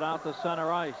 Gets it out to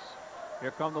center ice. Here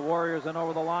come the Warriors in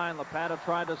over the line. Lapata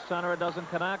tried to center. It doesn't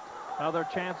connect. Another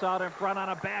chance out in front on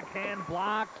a backhand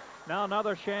block. Now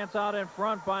another chance out in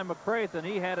front by McCraith, and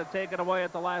he had it taken away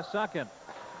at the last second.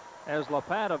 As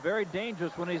Lapata, very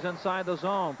dangerous when he's inside the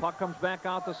zone. Puck comes back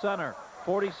out to center.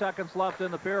 40 seconds left in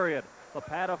the period.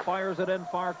 Lapata fires it in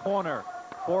far corner.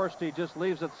 Forsty just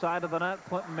leaves it side of the net.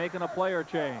 Clinton making a player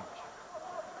change.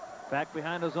 Back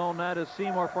behind his own net is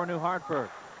Seymour for New Hartford.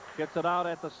 Gets it out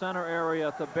at the center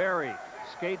area to Barry.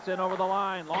 Skates in over the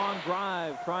line. Long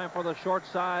drive. Trying for the short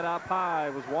side up high.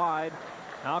 Was wide.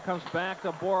 Now comes back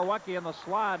to Borowiecki in the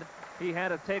slot. He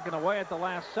had it taken away at the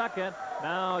last second.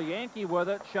 Now Yankee with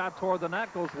it. Shot toward the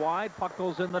net. Goes wide. Puck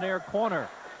goes in the near corner.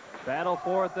 Battle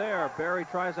for it there. Barry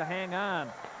tries to hang on.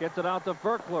 Gets it out to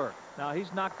Verkler. Now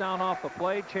he's knocked down off the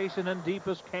play. Chasing in deep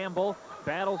is Campbell.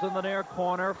 Battles in the near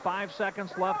corner. 5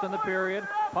 seconds left in the period.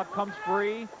 Puck comes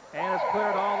free and is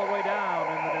cleared all the way down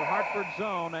in the New Hartford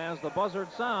zone as the buzzer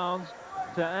sounds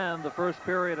to end the first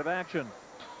period of action.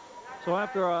 So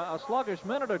after a sluggish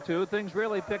minute or two, things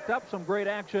really picked up. Some great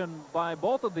action by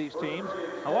both of these teams.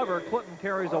 However, Clinton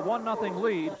carries a 1-0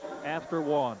 lead after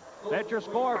one. That's your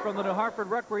score from the New Hartford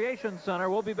Recreation Center.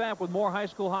 We'll be back with more high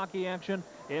school hockey action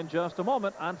in just a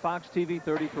moment on Fox TV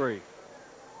 33.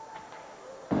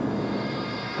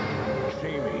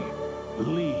 Jamie,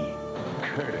 Lee,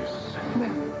 Curtis.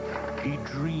 He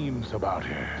dreams about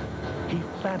her. He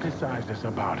fantasizes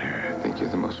about her. I think you're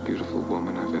the most beautiful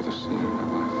woman I've ever seen in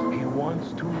my life. He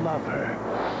wants to love her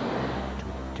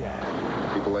to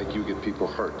death. People like you get people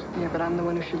hurt. Yeah, but I'm the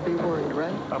one who should be worried,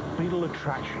 right? A fatal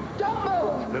attraction. Don't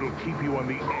move! That'll keep you on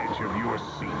the edge of your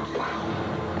seat.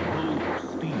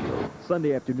 Blue Steel.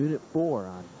 Sunday afternoon at 4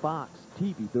 on Fox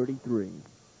TV 33.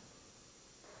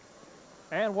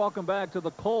 And welcome back to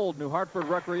the cold New Hartford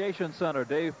Recreation Center.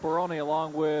 Dave Peroni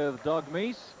along with Doug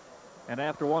Meese. And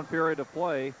after one period of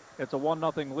play, it's a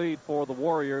 1-0 lead for the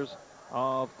Warriors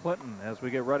of Clinton. As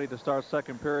we get ready to start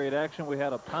second period action, we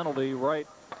had a penalty right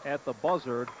at the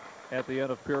buzzer at the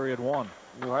end of period one.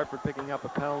 New Hartford picking up a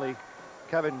penalty.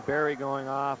 Kevin Barry going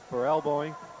off for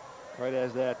elbowing right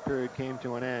as that period came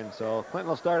to an end. So Clinton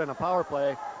will start on a power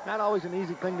play. Not always an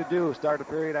easy thing to do, start a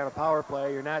period on a power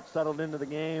play. You're not settled into the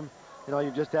game. You know,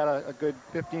 you've just had a good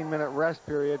 15-minute rest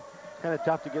period. Kind of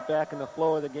tough to get back in the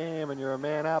flow of the game, and you're a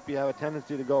man up. You have a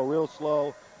tendency to go real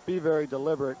slow, be very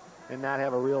deliberate, and not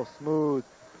have a real smooth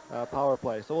power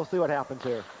play. So we'll see what happens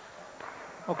here.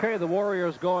 Okay, the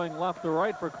Warriors going left to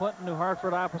right for Clinton. New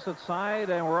Hartford opposite side,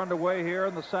 and we're underway here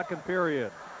in the second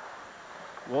period.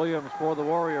 Williams for the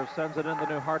Warriors sends it in the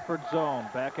New Hartford zone.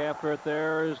 Back after it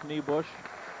there is Niebusch.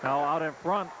 Now out in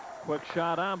front, quick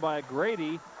shot on by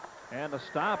Grady. And a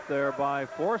stop there by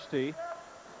Forsty.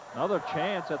 Another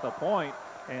chance at the point,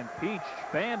 and Peach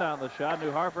banned on the shot.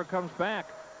 New Hartford comes back.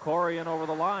 Corey in over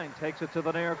the line, takes it to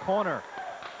the near corner.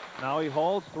 Now he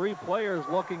holds, 3 players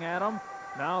looking at him.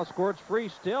 Now squirts free,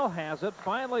 still has it.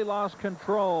 Finally lost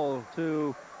control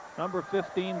to number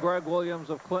 15, Greg Williams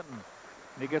of Clinton.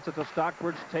 And he gets it to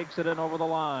Stockbridge, takes it in over the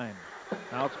line.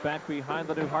 Now it's back behind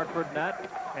the New Hartford net.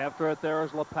 After it there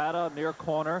is Lapata near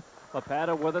corner.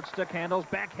 Lapata with it, stick handles,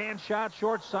 backhand shot,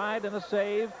 short side, and a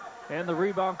save. And the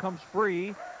rebound comes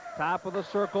free. Top of the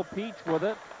circle, Peach with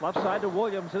it. Left side to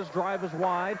Williams. His drive is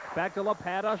wide. Back to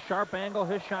Lapata, sharp angle.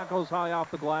 His shot goes high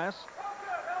off the glass.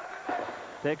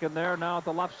 Taken there now at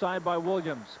the left side by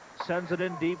Williams. Sends it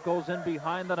in deep, goes in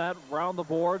behind the net, round the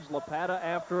boards. Lapata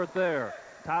after it there.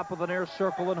 Top of the near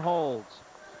circle and holds.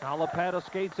 Now Lapata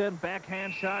skates in,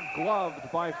 backhand shot,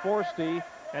 gloved by Forsty,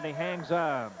 and he hangs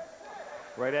on.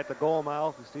 Right at the goal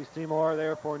mouth, you see Seymour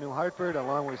there for New Hartford,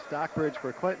 along with Stockbridge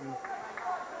for Clinton.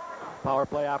 Power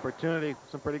play opportunity,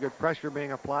 some pretty good pressure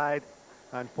being applied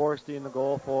on Forsty in the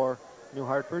goal for New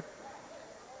Hartford.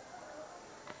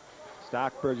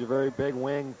 Stockbridge, a very big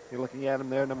wing. You're looking at him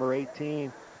there, number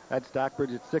 18. That's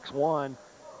Stockbridge at 6'1",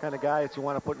 kind of guy that you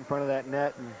want to put in front of that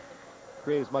net and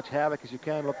create as much havoc as you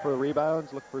can. Look for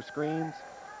rebounds, look for screens.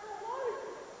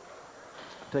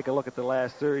 Take a look at the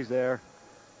last series there.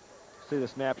 See the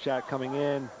snapshot coming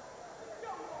in.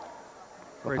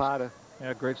 Lapata.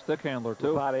 Yeah, great stick handler, too.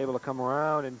 Lapata able to come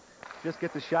around and just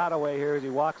get the shot away here as he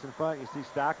walks in front. You see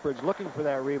Stockbridge looking for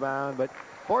that rebound, but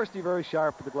Forsty very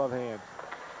sharp with the glove hand.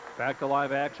 Back to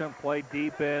live action. Play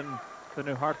deep in the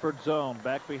New Hartford zone.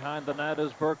 Back behind the net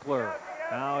is Verkler.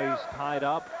 Now he's tied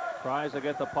up. Tries to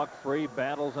get the puck free.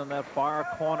 Battles in that far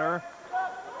corner.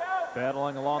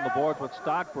 Battling along the boards with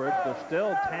Stockbridge. They're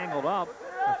still tangled up.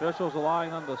 Officials allowing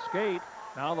them to skate.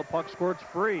 Now the puck squirts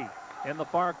free. In the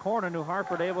far corner, New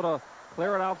Hartford able to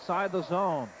clear it outside the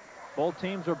zone. Both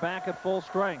teams are back at full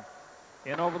strength.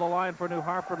 In over the line for New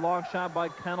Hartford. Long shot by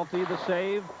Kennelty, the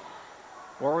save.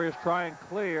 Warriors try and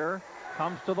clear.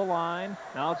 comes to the line.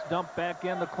 Now it's dumped back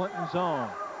in the Clinton zone.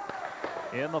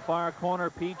 In the far corner,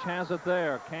 Peach has it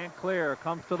there. Can't clear.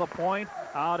 Comes to the point.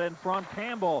 Out in front,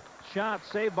 Campbell. Shot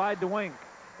saved by DeWink.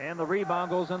 And the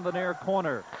rebound goes in the near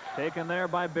corner. Taken there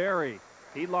by Barry.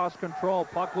 He lost control.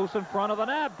 Puck loose in front of the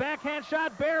net. Backhand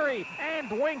shot, Barry. And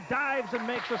DeWink dives and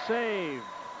makes a save.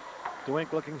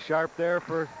 DeWink looking sharp there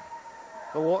for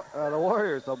the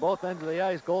Warriors. So both ends of the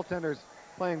ice, goaltenders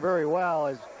playing very well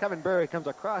as Kevin Barry comes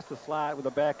across the slot with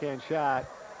a backhand shot.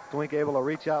 DeWink able to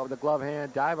reach out with the glove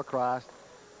hand, dive across,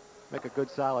 make a good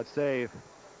solid save.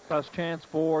 Best chance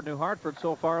for New Hartford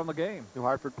so far in the game. New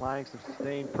Hartford applying some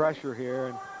sustained pressure here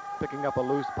and picking up a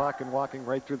loose puck and walking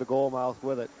right through the goal mouth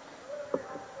with it.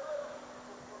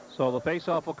 So the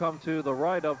faceoff will come to the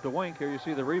right of DeWink. Here you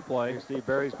see the replay. You see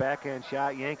Barry's backhand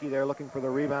shot. Yankee there looking for the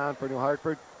rebound for New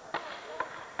Hartford.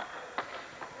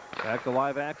 Back to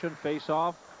live action.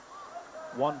 Faceoff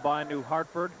won by New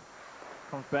Hartford.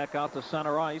 Comes back out to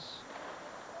center ice.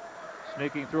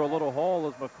 Sneaking through a little hole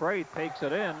as McCray takes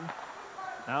it in.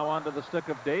 Now onto the stick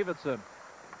of Davidson.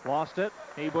 Lost it.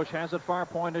 Ebush has it far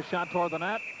point. His shot toward the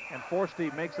net. And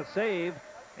Forsty makes a save.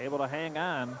 Able to hang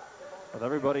on with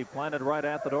everybody planted right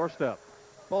at the doorstep.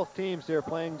 Both teams here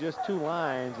playing just two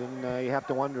lines, and you have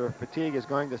to wonder if fatigue is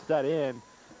going to set in.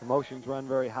 Emotions run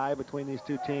very high between these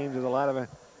two teams. There's a lot of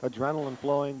adrenaline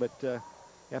flowing, but you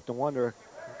have to wonder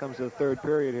when it comes to the third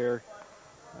period here.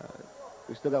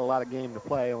 We still got a lot of game to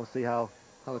play, and we'll see how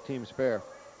the teams fare.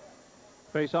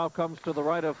 Faceoff comes to the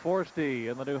right of Forsty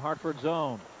in the New Hartford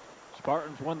zone.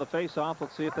 Spartans win the faceoff.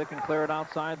 Let's see if they can clear it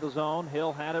outside the zone.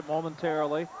 Hill had it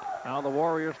momentarily. Now the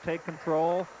Warriors take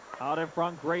control. Out in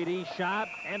front, Grady shot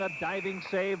and a diving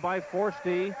save by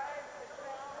Forsty.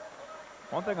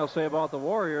 One thing I'll say about the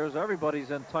Warriors,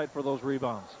 everybody's in tight for those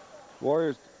rebounds.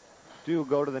 Warriors do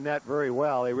go to the net very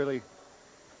well. They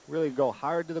really go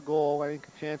hard to the goal. I think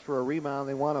a chance for a rebound,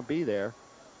 they want to be there.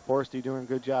 Forsty doing a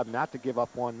good job not to give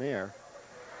up one there.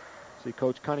 See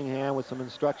Coach Cunningham with some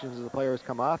instructions as the players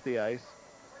come off the ice.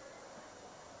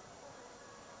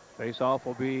 Face-off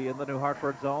will be in the New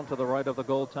Hartford zone to the right of the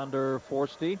goaltender,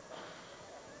 Forsty.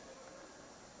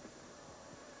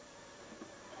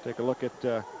 Take a look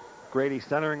at Grady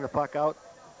centering the puck out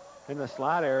in the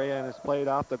slot area, and it's played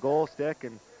off the goal stick,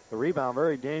 and the rebound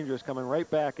very dangerous coming right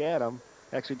back at him,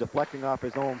 actually deflecting off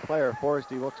his own player.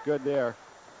 Forsty looks good there.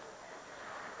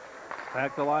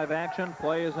 Back to live action.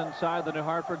 Play is inside the New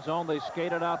Hartford zone. They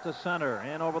skate it out to center.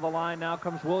 And over the line now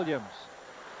comes Williams.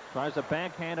 Tries to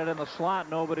backhand it in the slot.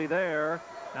 Nobody there.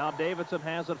 Now Davidson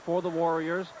has it for the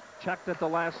Warriors. Checked at the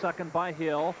last second by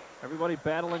Hill. Everybody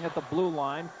battling at the blue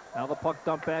line. Now the puck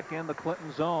dumped back in the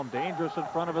Clinton zone. Dangerous in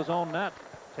front of his own net.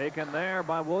 Taken there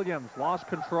by Williams. Lost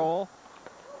control.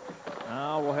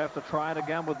 Now we'll have to try it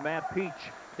again with Matt Peach.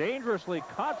 Dangerously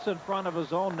cuts in front of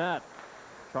his own net.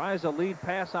 Tries a lead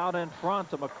pass out in front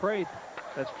to McCray.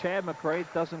 That's Chad McCray.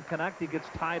 Doesn't connect. He gets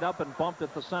tied up and bumped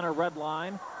at the center red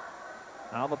line.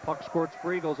 Now the puck squirts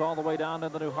free, goes all the way down to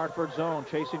the New Hartford zone.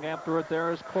 Chasing after it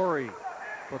there is Corey.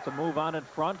 Puts a move on in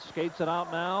front, skates it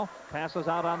out now. Passes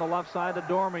out on the left side to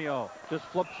Dormio. Just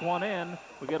flips one in.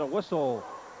 We get a whistle.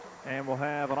 And we'll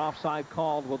have an offside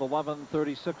called with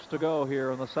 11:36 to go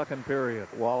here in the second period.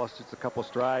 Wallace just a couple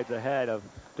strides ahead of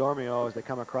Dormio as they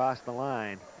come across the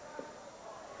line.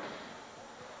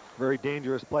 Very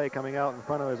dangerous play coming out in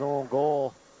front of his own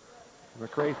goal.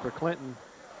 McCray for Clinton.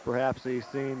 Perhaps he's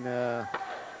seen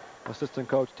assistant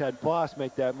coach Ted Foss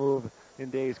make that move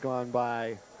in days gone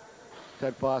by.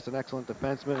 Ted Foss, an excellent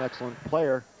defenseman, excellent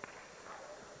player.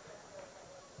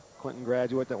 Clinton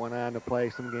graduate that went on to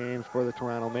play some games for the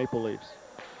Toronto Maple Leafs.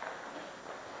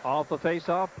 Off the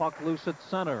faceoff, puck loose at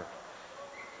center.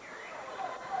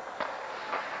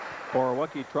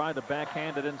 Borowiecki tried to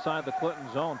backhand it inside the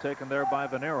Clinton zone, taken there by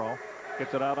Venero.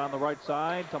 Gets it out on the right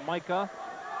side to Micah.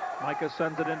 Micah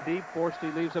sends it in deep.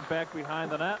 Forsty leaves it back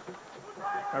behind the net.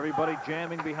 Everybody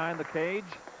jamming behind the cage.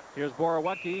 Here's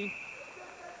Borowiecki.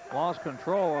 Lost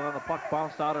control, and then the puck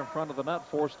bounced out in front of the net.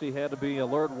 Forsty had to be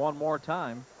alert one more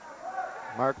time.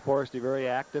 Mark Forsty very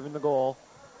active in the goal.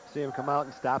 See him come out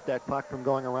and stop that puck from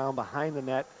going around behind the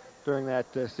net during that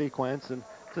sequence. And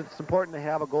it's important to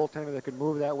have a goaltender that can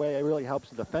move that way. It really helps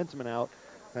the defenseman out.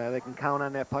 They can count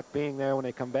on that puck being there when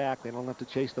they come back. They don't have to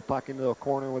chase the puck into a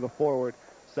corner with a forward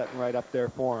setting right up there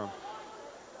for them.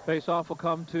 Face-off will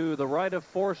come to the right of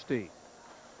Forsty.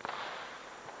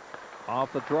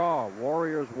 Off the draw,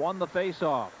 Warriors won the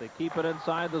face-off. They keep it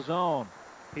inside the zone.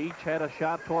 Peach had a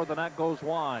shot toward the net, goes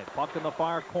wide. Puck in the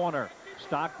far corner.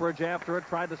 Stockbridge after it,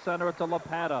 tried to center it to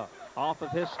LaPata. Off of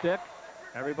his stick.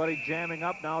 Everybody jamming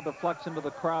up now, deflects into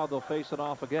the crowd. They'll face it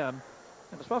off again.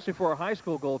 And especially for a high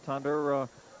school goaltender,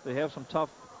 they have some tough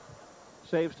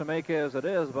saves to make as it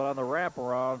is, but on the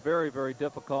wraparound, very, very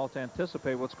difficult to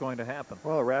anticipate what's going to happen.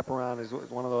 Well, a wraparound is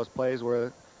one of those plays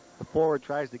where the forward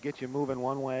tries to get you moving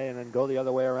one way and then go the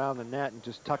other way around the net and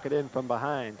just tuck it in from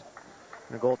behind.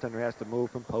 And the goaltender has to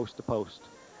move from post to post.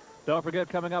 Don't forget,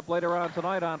 coming up later on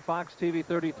tonight on Fox TV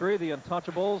 33, The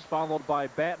Untouchables, followed by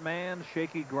Batman,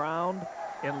 Shaky Ground,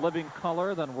 In Living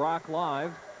Color, then Rock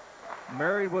Live.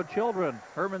 Married with Children,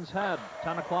 Herman's Head,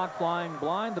 10 o'clock Flying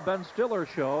Blind, The Ben Stiller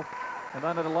Show, and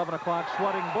then at 11 o'clock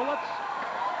Sweating Bullets,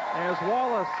 as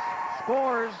Wallace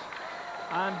scores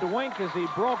on DeWink as he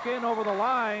broke in over the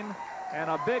line, and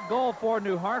a big goal for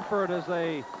New Hartford as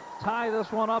they tie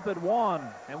this one up at 1.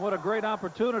 And what a great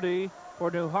opportunity for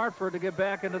New Hartford to get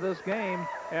back into this game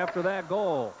after that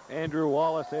goal. Andrew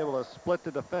Wallace able to split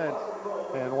the defense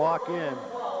and walk in.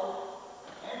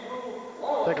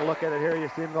 Take a look at it here. You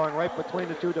see him going right between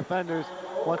the two defenders.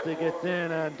 Once he gets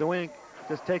in, and DeWink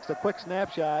just takes a quick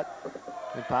snapshot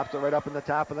and pops it right up in the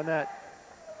top of the net.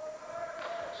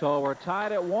 So we're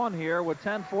tied at 1 here with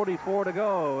 10:44 to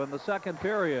go in the second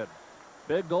period.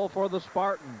 Big goal for the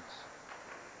Spartans.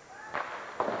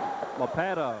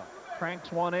 LaPata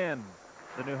cranks one in.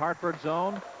 The New Hartford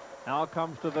zone. Now it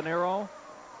comes to Venero.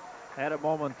 Had it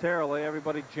momentarily.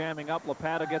 Everybody jamming up.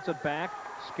 LaPata gets it back.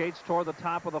 Skates toward the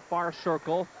top of the far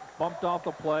circle. Bumped off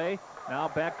the play. Now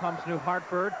back comes New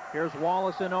Hartford. Here's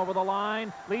Wallace in over the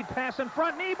line. Lead pass in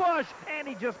front. Niebusch. And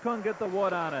he just couldn't get the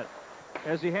wood on it,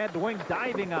 as he had DeWink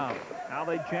diving out. Now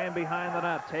they jam behind the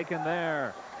net. Taken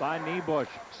there by Niebusch.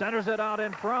 Centers it out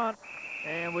in front.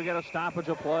 And we get a stoppage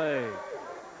of play.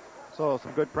 So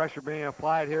some good pressure being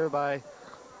applied here by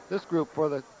this group for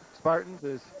the Spartans,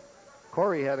 as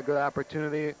Corey had a good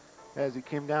opportunity as he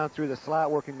came down through the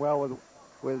slot, working well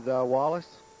with Wallace.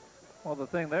 Well, the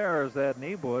thing there is that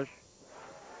Niebusch,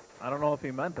 I don't know if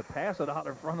he meant to pass it out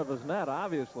in front of his net.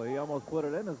 Obviously, he almost put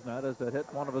it in his net as it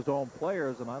hit one of his own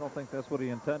players, and I don't think that's what he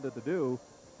intended to do,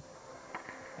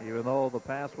 even though the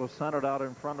pass was centered out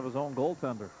in front of his own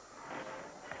goaltender.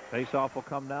 Faceoff will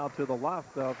come now to the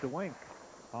left of DeWink.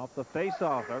 Off the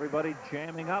faceoff, everybody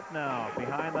jamming up now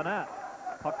behind the net.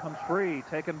 Puck comes free,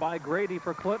 taken by Grady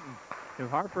for Clinton. New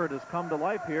Hartford has come to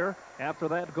life here after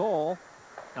that goal.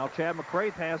 Now Chad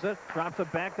McCraith has it, drops it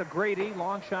back to Grady.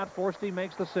 Long shot, Forsty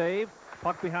makes the save.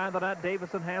 Puck behind the net,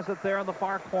 Davison has it there in the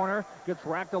far corner. Gets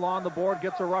racked along the board,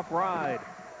 gets a rough ride.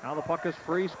 Now the puck is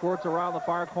free, squirts around the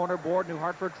far corner board. New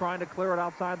Hartford trying to clear it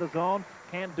outside the zone.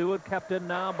 Can't do it, kept in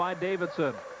now by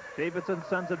Davidson. Davidson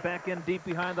sends it back in deep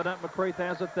behind the net. McCraith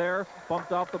has it there.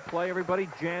 Bumped off the play. Everybody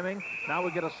jamming. Now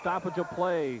we get a stoppage of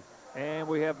play. And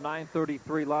we have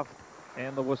 9:33 left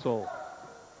and the whistle.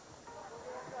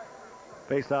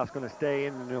 Faceoff's going to stay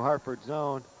in the New Hartford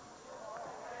zone.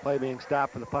 Play being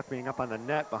stopped for the puck being up on the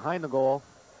net behind the goal,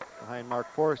 behind Mark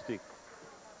Forsty.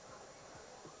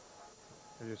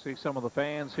 As you see some of the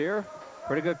fans here.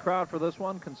 Pretty good crowd for this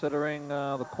one, considering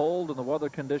the cold and the weather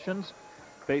conditions.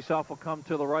 Faceoff will come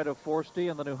to the right of Forsty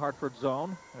in the New Hartford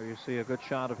zone. There you see a good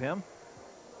shot of him.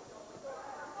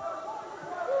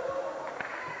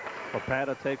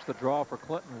 LaPata takes the draw for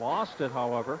Clinton. Lost it,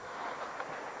 however,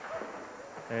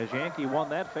 as Yankee won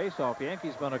that faceoff.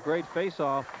 Yankee's been a great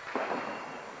faceoff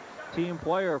team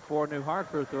player for New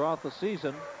Hartford throughout the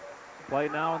season. Play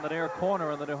now in the near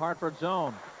corner in the New Hartford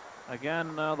zone.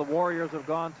 Again, the Warriors have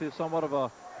gone to somewhat of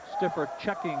a stiffer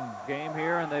checking game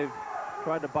here, and they've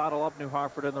tried to bottle up New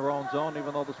Hartford in their own zone,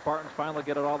 even though the Spartans finally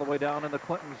get it all the way down in the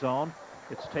Clinton zone.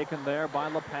 It's taken there by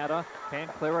LaPata.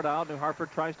 Can't clear it out. New Hartford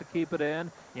tries to keep it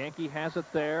in. Yankee has it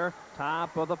there.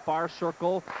 Top of the far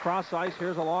circle. Cross ice.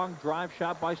 Here's a long drive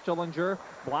shot by Stillinger.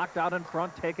 Blocked out in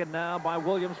front. Taken now by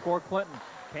Williams for Clinton.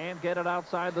 Can't get it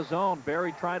outside the zone.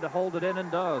 Barry tried to hold it in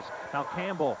and does. Now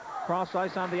Campbell. Cross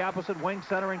ice on the opposite wing.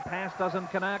 Centering pass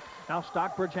doesn't connect. Now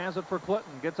Stockbridge has it for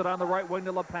Clinton. Gets it on the right wing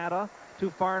to LaPata. Too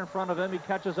far in front of him. He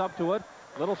catches up to it.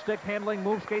 Little stick handling,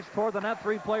 move, skates toward the net.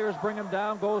 Three players bring him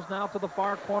down. Goes now to the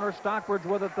far corner. Stockbridge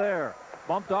with it there.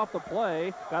 Bumped off the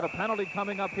play. Got a penalty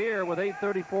coming up here with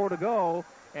 8:34 to go.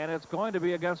 And it's going to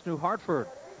be against New Hartford.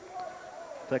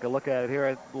 Take a look at it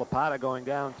here. LaPata going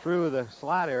down through the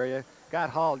slot area. Got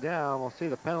hauled down. We'll see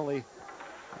the penalty.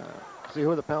 See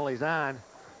who the penalty's on.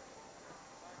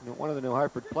 One of the New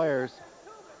Hartford players.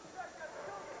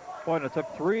 Boy, and it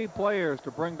took three players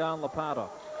to bring down LaPata.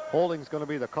 Holding's going to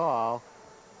be the call.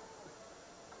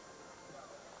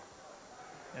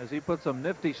 As he put some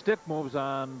nifty stick moves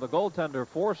on the goaltender,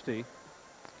 Forsty.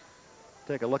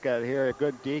 Take a look at it here. A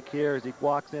good deke here as he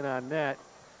walks in on net.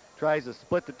 Tries to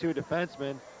split the two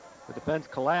defensemen. The defense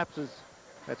collapses.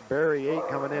 That's Barry 8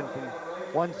 coming in from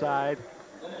one side.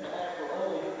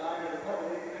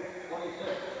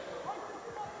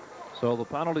 So the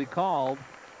penalty called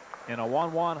in a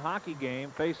 1-1 hockey game.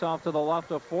 Face-off to the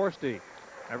left of Forsty.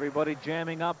 Everybody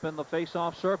jamming up in the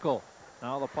face-off circle.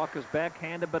 Now the puck is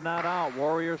backhanded but not out.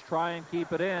 Warriors try and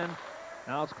keep it in.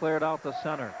 Now it's cleared out to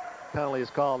center. Penalty is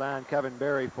called on Kevin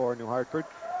Berry for New Hartford.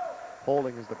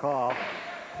 Holding is the call.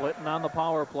 Clinton on the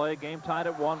power play. Game tied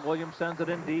at 1. Williams sends it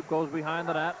in deep. Goes behind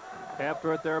the net.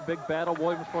 After it there, a big battle.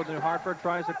 Williams for New Hartford.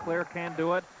 Tries to clear. Can't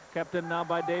do it. Kept in now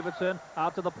by Davidson.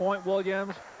 Out to the point.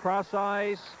 Williams. Cross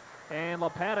ice. And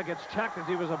LaPata gets checked as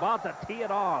he was about to tee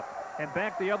it off. And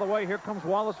back the other way. Here comes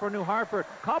Wallace for New Hartford.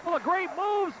 Couple of great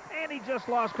moves. And he just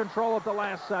lost control at the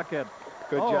last second.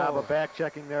 Good job of back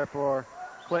checking there for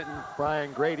Clinton.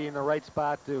 Brian Grady in the right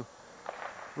spot to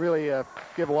really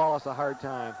give Wallace a hard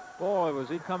time. Boy, was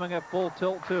he coming at full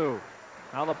tilt, too.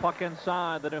 Now the puck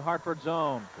inside the New Hartford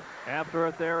zone. After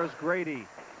it there is Grady.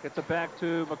 Gets it back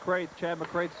to McCraith. Chad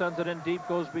McCraith sends it in deep.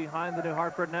 Goes behind the New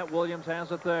Hartford net. Williams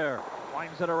has it there.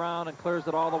 Winds it around and clears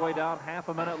it all the way down. Half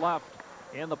a minute left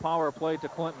in the power play to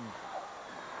Clinton.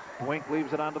 Wink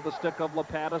leaves it onto the stick of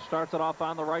LaPata. Starts it off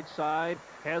on the right side.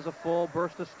 Has a full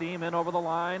burst of steam in over the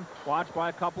line. Watched by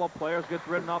a couple of players. Gets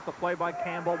ridden off the play by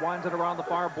Campbell. Winds it around the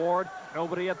far board.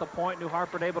 Nobody at the point. New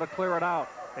Hartford able to clear it out.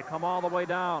 They come all the way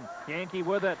down. Yankee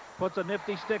with it. Puts a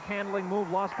nifty stick handling move.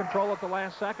 Lost control at the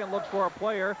last second. Looks for a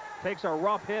player. Takes a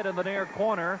rough hit in the near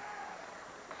corner.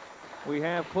 We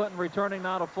have Clinton returning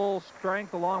now to full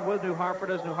strength along with New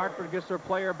Hartford as New Hartford gets their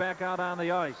player back out on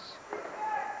the ice.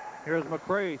 Here's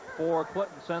McCraith for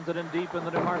Clinton. Sends it in deep in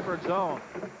the New Hartford zone.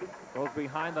 Goes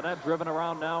behind the net. Driven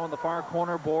around now in the far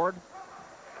corner board.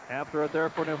 After it there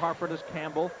for New Hartford is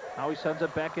Campbell. Now he sends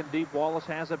it back in deep. Wallace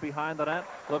has it behind the net.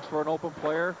 Looks for an open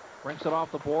player. Rinks it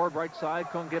off the board. Right side.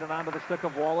 Couldn't get it onto the stick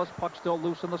of Wallace. Puck still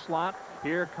loose in the slot.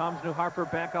 Here comes New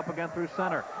Hartford back up again through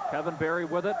center. Kevin Berry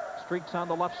with it. Streaks on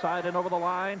the left side and over the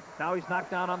line. Now he's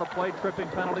knocked down on the play. Tripping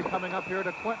penalty coming up here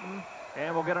to Clinton.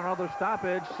 And we'll get another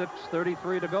stoppage.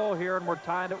 6:33 to go here, and we're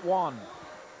tied at 1.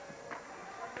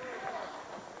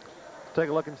 Take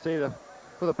a look and see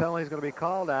who the penalty is going to be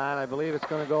called on. I believe it's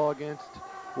going to go against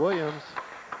Williams.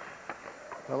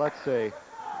 Well, let's see.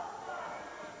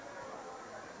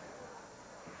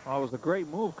 Well, it was a great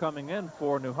move coming in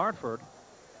for New Hartford.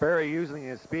 Berry using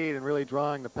his speed and really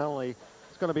drawing the penalty.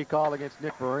 It's going to be called against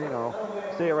Nick Marino.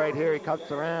 See it right here. He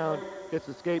cuts around, gets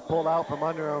the skate pulled out from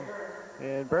under him.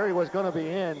 And Berry was going to be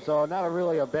in, so not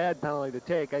really a bad penalty to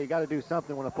take. You got to do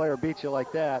something when a player beats you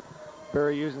like that.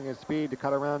 Berry using his speed to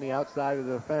cut around the outside of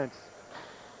the defense.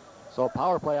 So a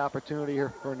power play opportunity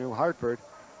here for New Hartford.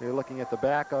 You're looking at the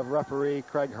back of referee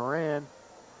Craig Horan.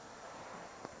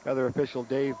 Other official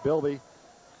Dave Bilby.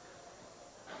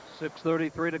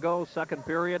 6:33 to go, second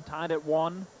period, tied at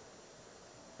 1.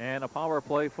 And a power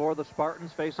play for the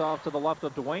Spartans. Face off to the left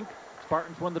of DeWink.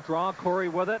 Spartans win the draw. Corey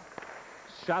with it.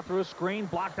 Shot through a screen,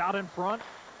 blocked out in front.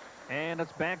 And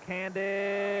it's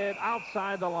backhanded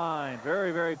outside the line.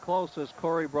 Very, very close as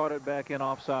Corey brought it back in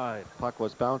offside. Puck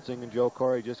was bouncing and Joe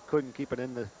Corey just couldn't keep it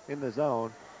in the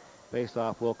zone.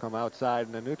 Face-off will come outside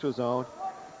in the neutral zone.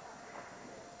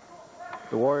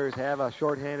 The Warriors have a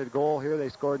shorthanded goal here. They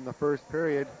scored in the first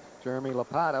period. Jeremy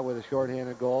LaPata with a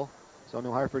shorthanded goal. So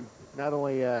New Hartford not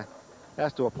only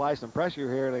has to apply some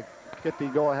pressure here to get the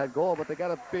go-ahead goal, but they got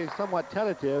to be somewhat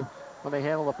tentative when they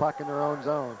handle the puck in their own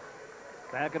zone.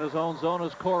 Back in his own zone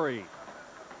is Corey.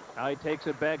 Now he takes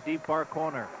it back deep far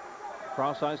corner.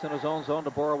 Cross ice in his own zone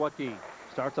to Borowicki.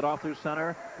 Starts it off through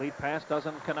center. Lead pass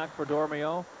doesn't connect for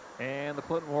Dormio. And the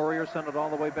Clinton Warriors send it all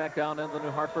the way back down into the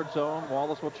New Hartford zone.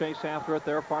 Wallace will chase after it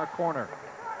there far corner.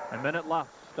 A minute left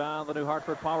down the New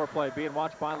Hartford power play. Being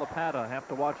watched by LaPata. Have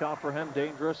to watch out for him.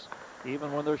 Dangerous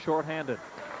even when they're shorthanded.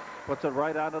 Puts it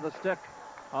right onto the stick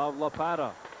of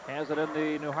LaPata. Has it in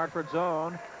the New Hartford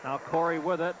zone. Now Corey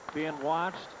with it, being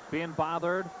watched, being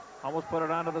bothered. Almost put it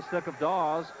onto the stick of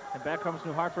Dawes. And back comes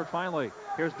New Hartford finally.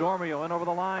 Here's Dormio in over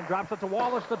the line. Drops it to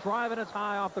Wallace. The drive, and it's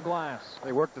high off the glass.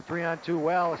 They worked the 3-on-2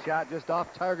 well. A shot just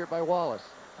off target by Wallace.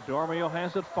 Dormio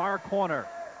has it far corner.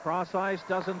 Cross ice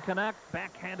doesn't connect.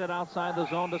 Backhanded outside the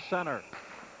zone to center.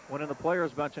 When in the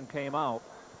players' bench and came out.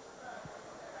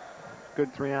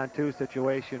 Good 3-on-2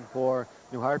 situation for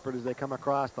New Hartford as they come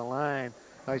across the line.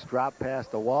 Nice drop pass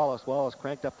to Wallace. Wallace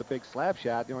cranked up the big slap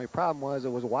shot. The only problem was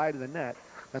it was wide of the net.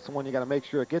 That's the one you got to make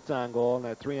sure it gets on goal in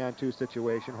that 3-on-2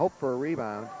 situation. Hope for a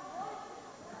rebound.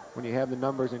 When you have the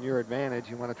numbers in your advantage,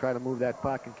 you want to try to move that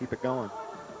puck and keep it going.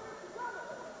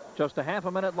 Just a half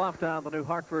a minute left on the New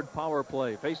Hartford power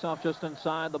play. Face-off just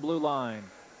inside the blue line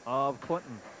of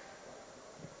Clinton.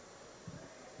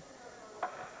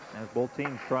 As both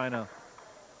teams trying to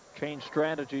change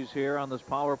strategies here on this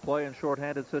power play and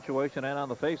shorthanded situation and on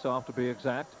the face-off to be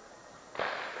exact.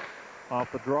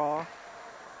 Off the draw.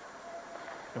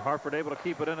 New Hartford able to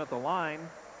keep it in at the line.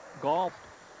 Golfed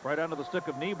right under the stick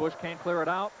of Niebusch. Can't clear it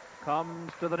out.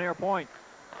 Comes to the near point.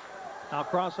 Now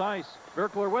cross ice.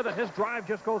 Virkler with it. His drive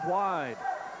just goes wide.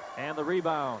 And the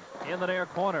rebound in the near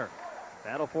corner.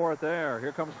 Battle for it there.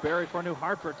 Here comes Barry for New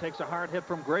Hartford. Takes a hard hit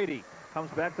from Grady. Comes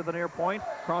back to the near point.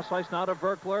 Cross ice now to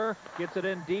Virkler. Gets it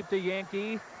in deep to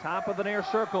Yankee. Top of the near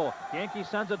circle. Yankee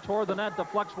sends it toward the net.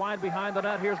 Deflects wide behind the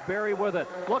net. Here's Barry with it.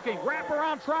 Looking.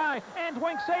 Wraparound try. And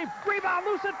wing save. Rebound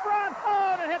loose in front.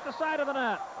 Oh, and it hit the side of the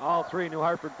net. All three New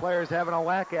Hartford players having a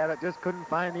whack at it. Just couldn't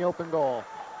find the open goal.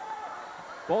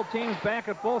 Both teams back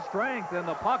at full strength, and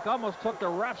the puck almost took the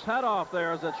ref's head off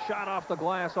there as it shot off the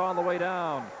glass all the way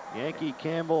down. Yankee,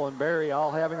 Campbell, and Barry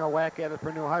all having a whack at it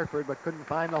for New Hartford, but couldn't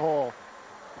find the hole.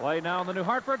 Play now in the New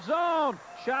Hartford zone.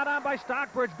 Shot on by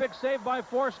Stockbridge. Big save by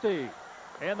Forsty.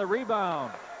 And the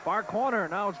rebound. Far corner.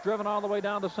 Now it's driven all the way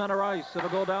down to center ice. It'll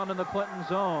go down in the Clinton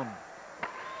zone.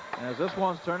 As this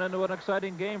one's turned into an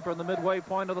exciting game from the midway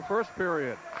point of the first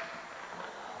period.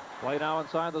 Play now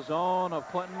inside the zone of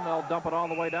Clinton. They'll dump it all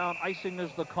the way down. Icing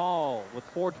is the call with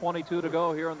 4:22 to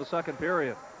go here in the second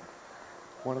period.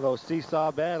 One of those seesaw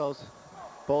battles.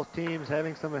 Both teams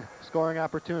having some scoring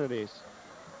opportunities.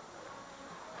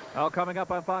 Now coming up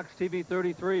on Fox TV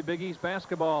 33, Big East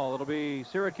basketball. It'll be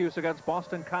Syracuse against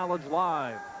Boston College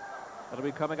live. That'll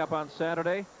be coming up on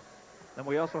Saturday. Then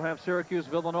we also have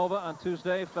Syracuse-Villanova on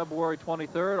Tuesday, February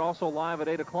 23rd, also live at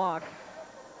 8 o'clock.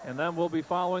 And then we'll be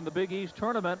following the Big East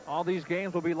tournament. All these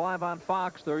games will be live on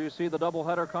Fox. There you see the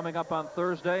doubleheader coming up on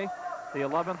Thursday, the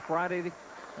 11th, Friday.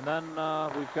 And then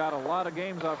we've got a lot of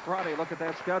games on Friday. Look at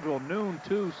that schedule. Noon,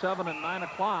 2, 7, and 9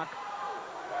 o'clock.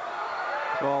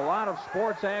 So a lot of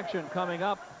sports action coming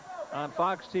up on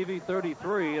Fox TV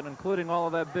 33, and including all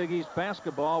of that Big East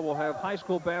basketball. We'll have high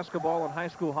school basketball and high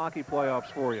school hockey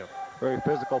playoffs for you. Very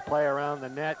physical play around the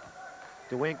net.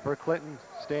 DeWink for Clinton,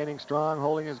 standing strong,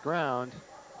 holding his ground.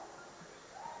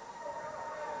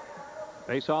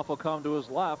 Faceoff will come to his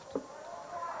left.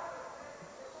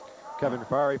 Kevin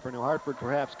Farry for New Hartford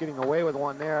perhaps getting away with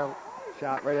one there.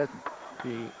 Shot right at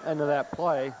the end of that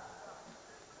play.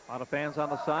 A lot of fans on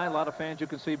the side. A lot of fans you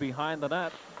can see behind the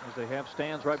net as they have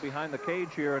stands right behind the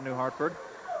cage here in New Hartford.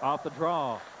 Off the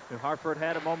draw. New Hartford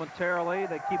had it momentarily.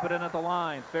 They keep it in at the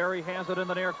line. Ferry has it in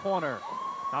the near corner.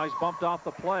 Now he's bumped off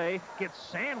the play. Gets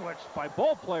sandwiched by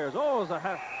both players. Oh,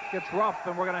 gets rough,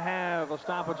 and we're going to have a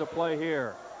stoppage of play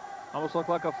here. Almost looked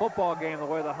like a football game the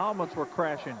way the helmets were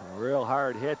crashing. Real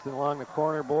hard hits along the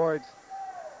corner boards.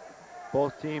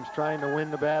 Both teams trying to win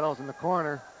the battles in the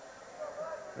corner.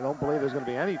 I don't believe there's going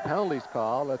to be any penalties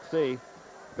called. Let's see.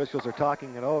 Officials are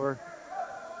talking it over.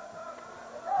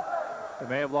 They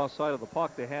may have lost sight of the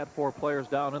puck. They had 4 players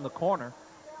down in the corner.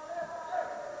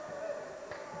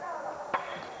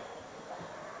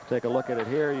 Take a look at it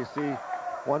here. You see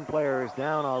one player is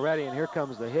down already, and here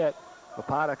comes the hit.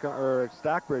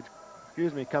 Stockbridge,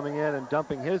 coming in and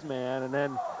dumping his man, and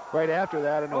then right after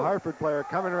that, a New Hartford player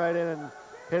coming right in and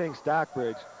hitting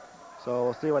Stockbridge. So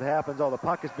we'll see what happens. Oh, the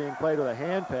puck is being played with a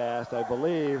hand pass, I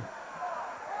believe.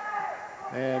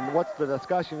 And what the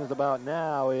discussion is about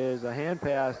now is a hand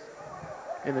pass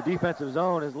in the defensive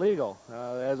zone is legal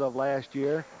as of last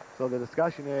year. So the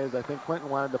discussion is, I think Clinton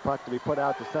wanted the puck to be put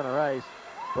out to center ice.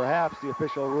 Perhaps the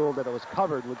official ruled that it was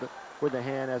covered with the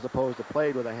hand as opposed to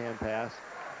played with a hand pass.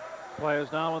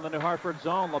 Players now in the New Hartford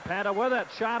zone. Lapata with it.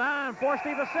 Shot on.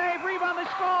 Forsty the save. Rebound. They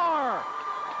score.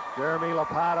 Jeremy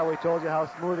Lapata, we told you how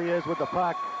smooth he is with the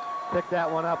puck. Picked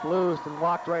that one up loose and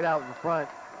walked right out in front.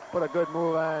 Put a good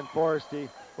move on Forsty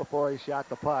before he shot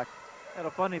the puck. Had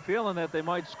a funny feeling that they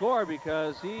might score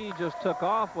because he just took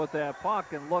off with that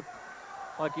puck and looked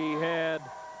like he had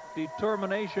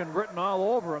determination written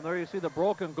all over him. There you see the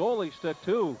broken goalie stick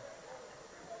too.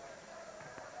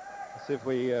 Let's see if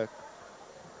we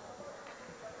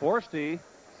Forsty.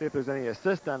 See if there's any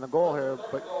assist on the goal here,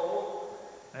 but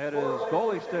had his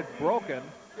goalie stick broken.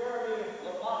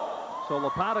 So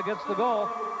Lapata gets the goal.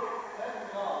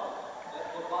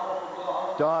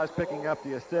 Dawes picking up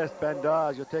the assist. Ben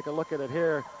Dawes, you'll take a look at it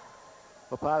here.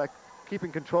 Lapata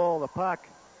keeping control of the puck.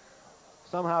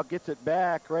 Somehow gets it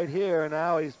back right here, and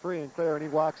now he's free and clear, and he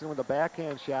walks in with a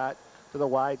backhand shot to the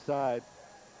wide side.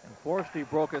 And Forsty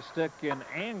broke his stick in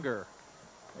anger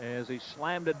as he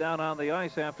slammed it down on the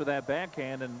ice after that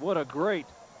backhand, and what a great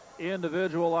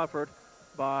individual effort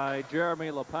by Jeremy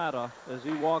Lapata as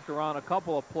he walked around a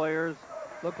couple of players.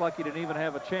 Looked like he didn't even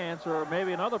have a chance, or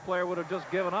maybe another player would have just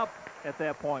given up at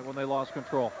that point when they lost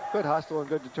control. Good hustle and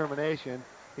good determination.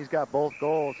 He's got both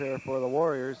goals here for the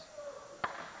Warriors.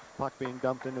 Puck being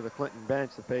dumped into the Clinton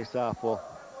bench. The face-off will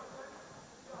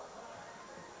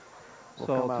So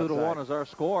 2-1 is our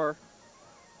score,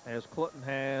 as Clinton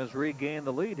has regained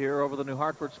the lead here over the New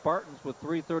Hartford Spartans with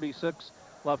 3:36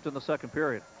 left in the second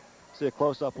period. See a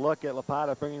close-up look at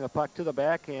Lapata bringing the puck to the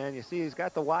backhand. You see he's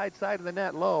got the wide side of the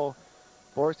net low.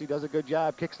 Forsty does a good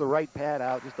job, kicks the right pad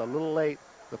out just a little late.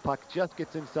 The puck just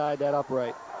gets inside that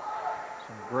upright.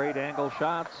 Some great angle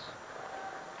shots,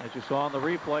 as you saw on the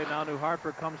replay. Now New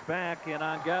Hartford comes back in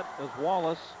on get as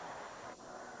Wallace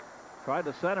tried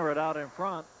to center it out in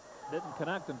front. Didn't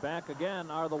connect, and back again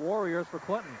are the Warriors for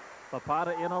Clinton.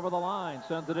 Lapata in over the line,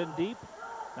 sends it in deep.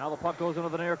 Now the puck goes into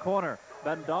the near corner.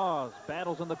 Ben Dawes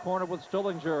battles in the corner with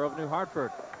Stillinger of New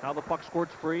Hartford. Now the puck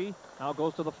squirts free. Now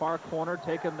goes to the far corner,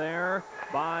 taken there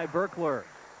by Berkler.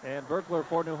 And Berkler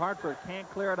for New Hartford can't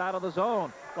clear it out of the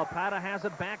zone. Lapata has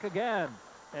it back again,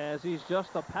 as he's just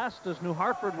a pest, as New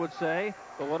Hartford would say.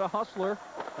 But what a hustler.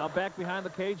 Now back behind the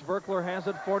cage. Berkler has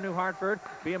it for New Hartford,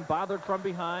 being bothered from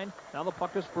behind. Now the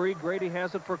puck is free. Grady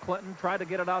has it for Clinton. Tried to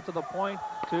get it out to the point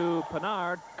to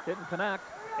Pinard. Didn't connect.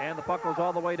 And the puck goes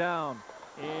all the way down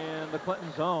in the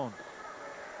Clinton zone.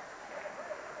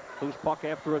 Loose puck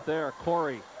after it there.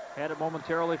 Corey had it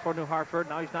momentarily for New Hartford.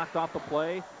 Now he's knocked off the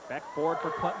play. Back forward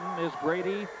for Clinton is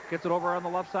Grady. Gets it over on the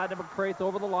left side to McCraith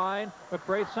over the line.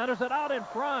 McCraith centers it out in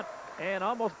front and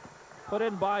almost put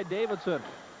in by Davidson.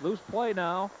 Loose play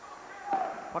now.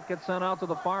 Puck gets sent out to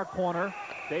the far corner.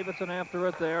 Davidson after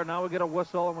it there. Now we get a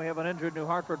whistle and we have an injured New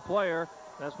Hartford player.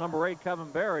 That's number 8,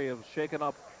 Kevin Berry, who's shaken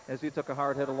up as he took a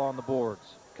hard hit along the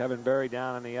boards. Kevin Berry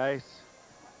down on the ice,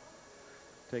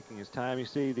 taking his time. You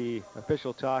see the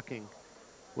official talking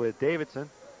with Davidson,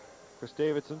 Chris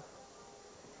Davidson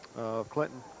of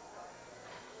Clinton.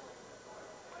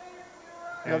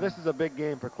 You know, this is a big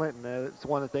game for Clinton. It's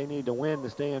one that they need to win to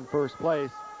stay in first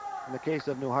place. In the case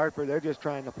of New Hartford, they're just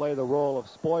trying to play the role of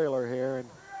spoiler here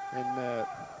and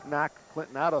knock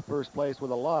Clinton out of first place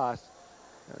with a loss.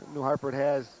 New Hartford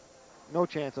has no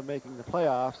chance of making the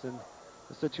playoffs, in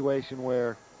a situation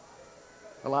where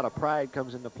a lot of pride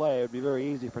comes into play. It would be very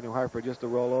easy for New Hartford just to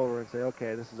roll over and say,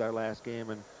 okay, this is our last game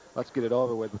and let's get it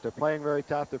over with. But they're playing very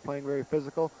tough. They're playing very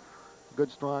physical.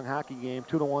 Good, strong hockey game.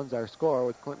 2-1's our score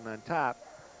with Clinton on top.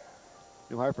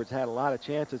 New Hartford's had a lot of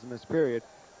chances in this period,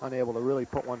 unable to really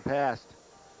put one past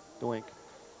Dwink.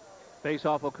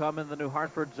 Faceoff will come in the New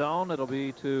Hartford zone. It'll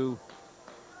be to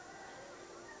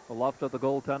the left of the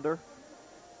goaltender.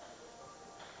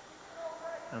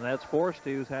 And that's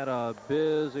Forsty, who's had a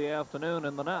busy afternoon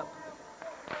in the net.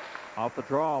 Off the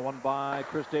draw, one by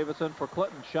Chris Davidson for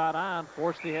Clinton. Shot on.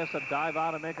 Forsty has to dive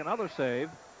out and make another save.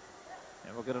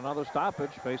 And we'll get another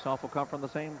stoppage. Faceoff will come from the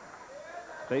same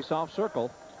faceoff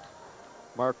circle.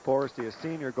 Mark Forsty, a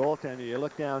senior goaltender. You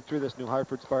look down through this New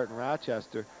Hartford Spartan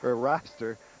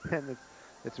roster, and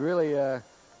it's really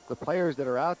the players that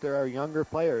are out there are younger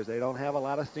players. They don't have a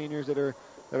lot of seniors that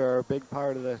are a big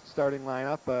part of the starting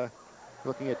lineup.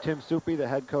 Looking at Tim Soupy, the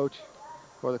head coach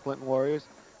for the Clinton Warriors.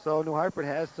 So New Hartford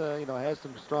has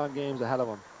some strong games ahead of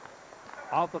them.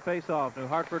 Off the faceoff, New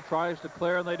Hartford tries to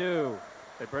clear, and they do.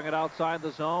 They bring it outside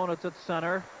the zone. It's at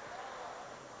center.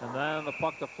 And then the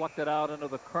puck deflected out into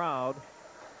the crowd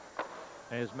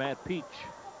as Matt Peach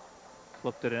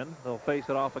flipped it in. They'll face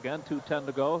it off again. 2:10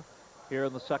 to go here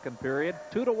in the second period.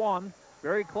 2-1.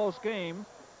 Very close game.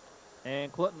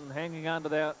 And Clinton hanging on to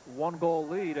that 1-goal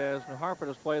lead, as New Hartford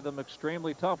has played them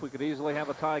extremely tough. We could easily have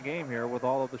a tie game here with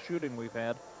all of the shooting we've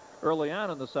had early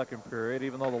on in the second period,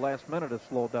 even though the last minute has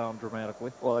slowed down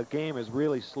dramatically. Well, the game has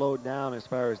really slowed down as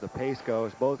far as the pace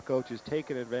goes. Both coaches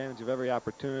taking advantage of every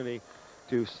opportunity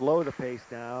to slow the pace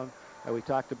down. We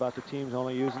talked about the teams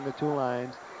only using the 2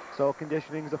 lines, so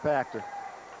conditioning is a factor.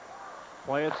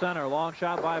 Play at center. Long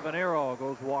shot by Venero.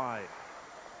 Goes wide.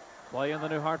 Play in the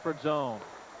New Hartford zone.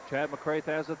 Chad McCraith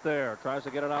has it there. Tries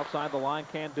to get it outside the line.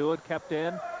 Can't do it. Kept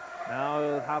in. Now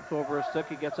it hops over his stick.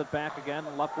 He gets it back again.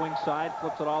 Left wing side.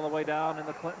 Flips it all the way down in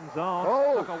the Clinton zone.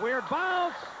 Oh. Took a weird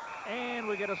bounce. And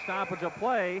we get a stoppage of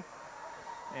play.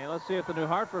 And let's see if the New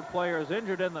Hartford player is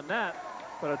injured in the net.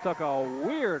 But it took a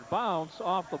weird bounce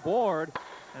off the board.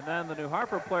 And then the New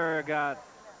Hartford player got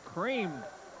creamed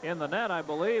in the net. I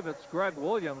believe it's Greg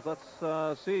Williams.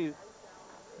 Let's see.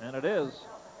 And it is.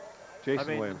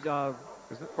 Jason Williams.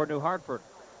 For New Hartford,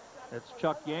 it's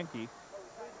Chuck Yankee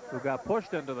who got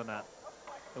pushed into the net.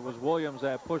 It was Williams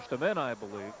that pushed him in, I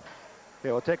believe.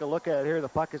 Okay, we'll take a look at it here. The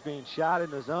puck is being shot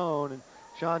in the zone, and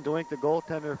Sean Dwink, the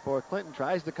goaltender for Clinton,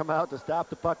 tries to come out to stop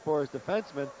the puck for his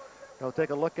defenseman. We'll take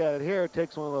a look at it here. It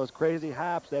takes one of those crazy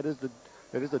hops. That is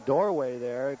the doorway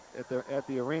there at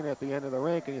the arena at the end of the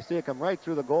rink, and you see it come right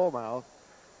through the goal mouth.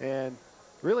 And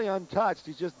really untouched.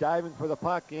 He's just diving for the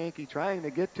puck. Yankee trying to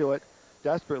get to it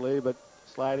desperately, but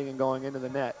sliding and going into the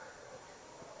net.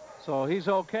 So he's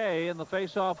okay, and the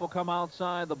faceoff will come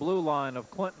outside the blue line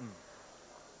of Clinton.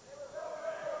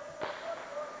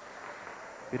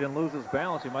 He didn't lose his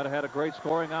balance. He might have had a great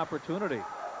scoring opportunity.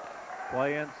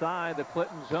 Play inside the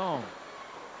Clinton zone.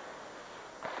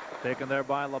 Taken there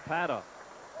by LaPata.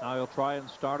 Now he'll try and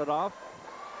start it off.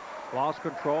 Lost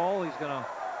control. He's going to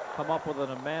come up with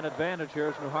a man advantage here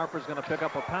as New Hartford's going to pick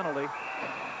up a penalty.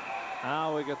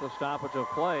 Now we get the stoppage of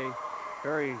play.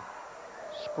 Very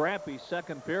scrappy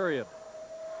second period.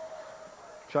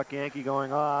 Chuck Yankee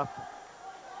going off.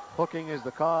 Hooking is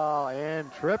the call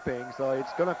and tripping, so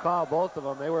it's going to call both of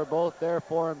them. They were both there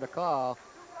for him to call.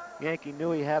 Yankee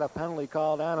knew he had a penalty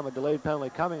called on him, a delayed penalty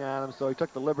coming on him, so he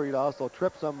took the liberty to also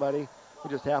trip somebody who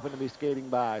just happened to be skating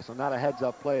by. So not a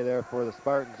heads-up play there for the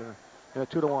Spartans. In a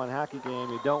 2-1 hockey game,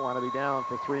 you don't want to be down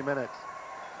for 3 minutes.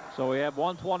 So we have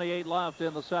 1:28 left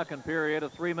in the second period. A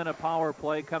 3-minute power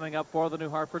play coming up for the New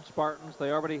Hartford Spartans.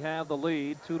 They already have the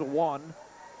lead, 2-1.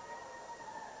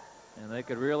 And they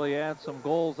could really add some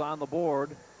goals on the board.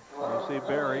 You see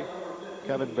Barry.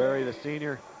 Kevin Barry, the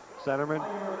senior centerman.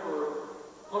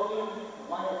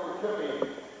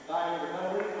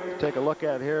 Take a look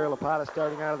at here. LaPata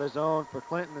starting out of the zone for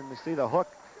Clinton, and you see the hook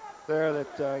there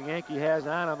that Yankee has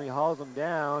on him. He hauls him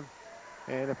down.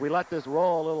 And if we let this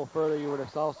roll a little further, you would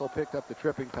have also picked up the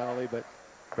tripping penalty, but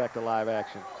back to live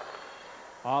action.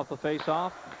 Off the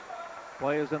face-off.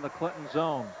 Play is in the Clinton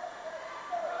zone.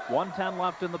 1:10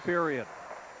 left in the period.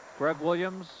 Greg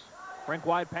Williams,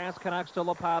 rink-wide pass connects to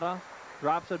LaPata.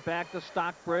 Drops it back to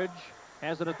Stockbridge.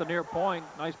 Has it at the near point.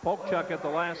 Nice poke check at the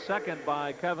last second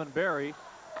by Kevin Barry.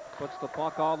 Puts the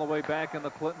puck all the way back in the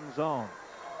Clinton zone.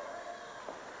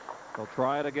 They'll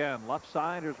try it again. Left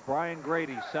side, here's Brian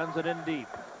Grady. Sends it in deep.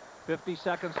 50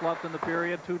 seconds left in the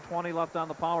period. 2:20 left on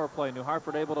the power play. New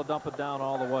Hartford able to dump it down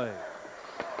all the way.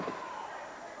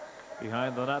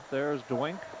 Behind the net there's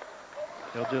Dwink.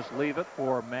 He'll just leave it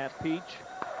for Matt Peach.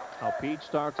 Now Peach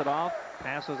starts it off.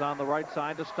 Passes on the right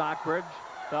side to Stockbridge.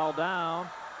 Fell down.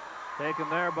 Taken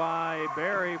there by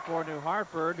Barry for New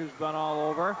Hartford, who's been all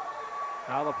over.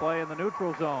 Now the play in the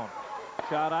neutral zone.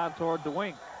 Shot out toward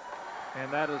Dwink.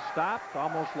 And that is stopped.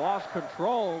 Almost lost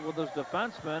control with his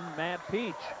defenseman, Matt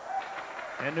Peach.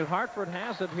 And New Hartford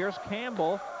has it. Here's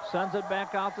Campbell. Sends it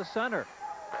back out to center.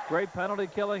 Great penalty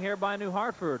killing here by New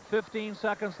Hartford. 15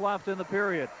 seconds left in the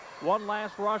period. One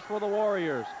last rush for the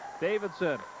Warriors.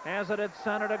 Davidson has it at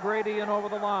center to Grady and over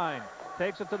the line.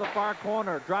 Takes it to the far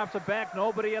corner. Drops it back.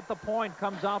 Nobody at the point.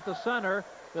 Comes out to center.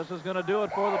 This is going to do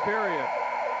it for the period.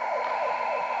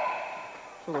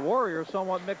 So the Warriors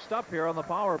somewhat mixed up here on the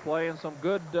power play, and some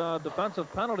good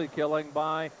defensive penalty killing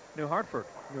by New Hartford.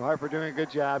 New Hartford doing a good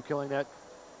job killing that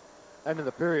end of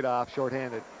the period off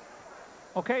shorthanded.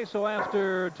 Okay, so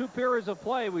after 2 periods of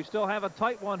play, we still have a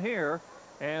tight one here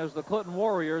as the Clinton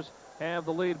Warriors have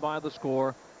the lead by the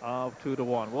score of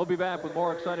 2-1. We'll be back with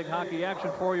more exciting hockey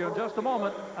action for you in just a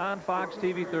moment on Fox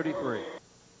TV 33.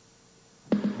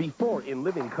 Before in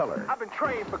living color, I've been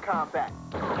trained for combat.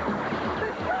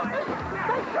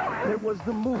 there was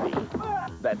the movie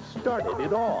that started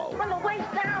it all. From the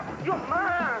waist down, you're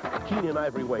mine. Keenan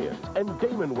Ivory Wayans and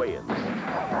Damon Wayans.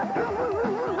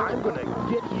 I'm gonna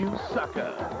get you,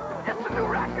 sucker. It's the new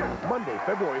record. Monday,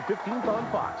 February 15th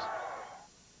on Fox.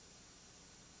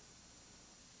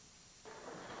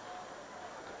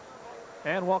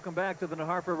 And welcome back to the New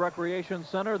Hartford Recreation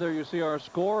Center. There you see our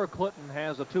score. Clinton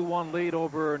has a 2-1 lead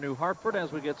over New Hartford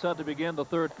as we get set to begin the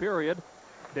third period.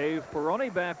 Dave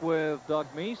Peroni back with Doug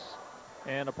Meese,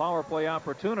 and a power play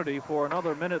opportunity for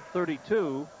another minute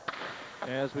 32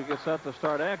 as we get set to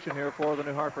start action here for the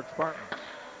New Hartford Spartans.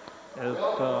 As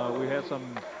we had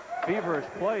some feverish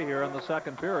play here in the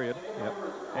second period.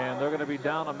 And they're going to be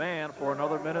down a man for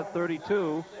another minute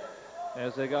 32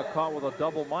 as they got caught with a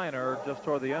double minor just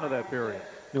toward the end of that period.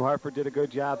 New Hartford did a good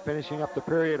job finishing up the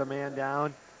period, a man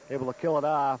down, able to kill it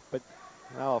off, but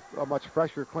now a much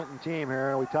fresher Clinton team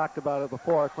here. We talked about it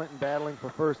before, Clinton battling for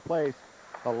first place.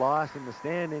 A loss in the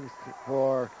standings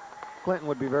for Clinton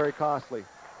would be very costly.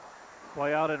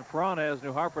 Play out in front as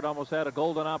New Hartford almost had a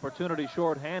golden opportunity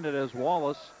shorthanded as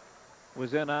Wallace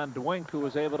was in on Dwink, who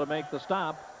was able to make the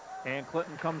stop, and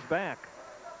Clinton comes back.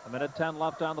 A minute 10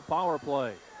 left on the power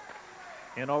play.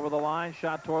 In over the line,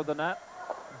 shot toward the net.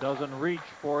 Doesn't reach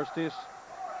Forstis,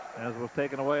 as was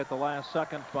taken away at the last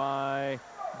second by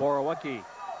Borowicki.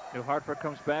 New Hartford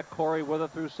comes back. Corey with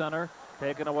it through center.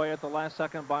 Taken away at the last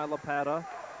second by LaPata.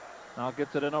 Now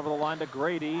gets it in over the line to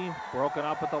Grady. Broken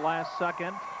up at the last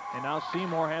second. And now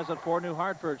Seymour has it for New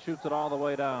Hartford. Shoots it all the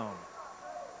way down.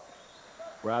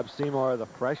 Rob Seymour, the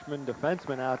freshman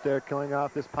defenseman out there killing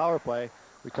off this power play.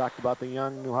 We talked about the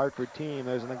young New Hartford team.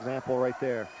 There's an example right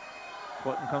there.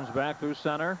 Clinton comes back through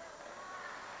center.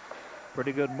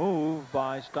 Pretty good move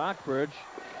by Stockbridge,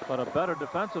 but a better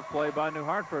defensive play by New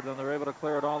Hartford, and they're able to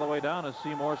clear it all the way down as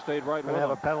Seymour stayed right with We them.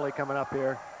 have a penalty coming up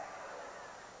here.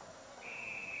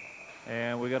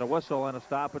 And we got a whistle and a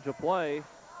stoppage of play.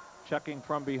 Checking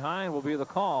from behind will be the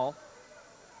call.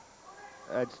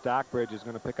 Ed Stockbridge is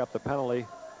going to pick up the penalty.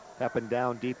 Happened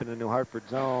down deep in the New Hartford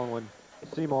zone when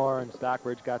Seymour and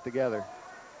Stockbridge got together.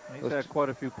 He's had quite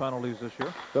a few penalties this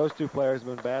year. Those two players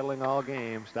have been battling all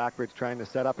game. Stockbridge trying to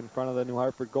set up in front of the New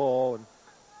Hartford goal, and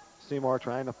Seymour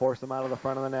trying to force them out of the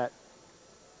front of the net.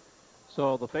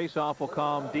 So the faceoff will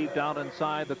come deep down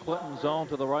inside the Clinton zone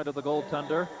to the right of the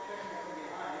goaltender.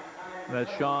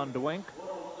 That's Sean Dwink.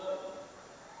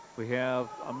 We have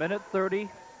a minute 30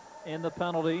 in the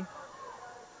penalty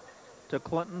to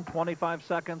Clinton, 25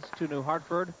 seconds to New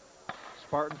Hartford.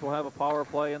 Spartans will have a power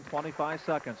play in 25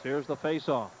 seconds. Here's the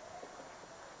faceoff.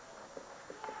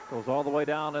 Goes all the way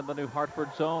down in the New Hartford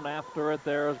zone. After it,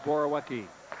 there's Borowicki.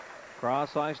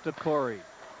 Cross ice to Corey.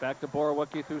 Back to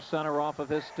Borowicki through center off of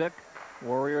his stick.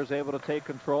 Warriors able to take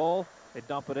control. They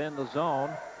dump it in the zone.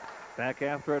 Back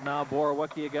after it now,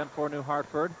 Borowicki again for New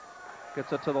Hartford.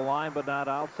 Gets it to the line, but not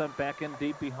out. Sent back in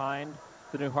deep behind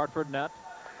the New Hartford net.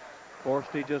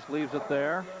 Forsty just leaves it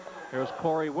there. Here's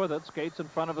Corey with it. Skates in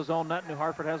front of his own net. New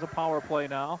Hartford has a power play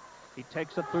now. He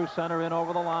takes it through center in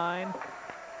over the line.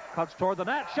 Cuts toward the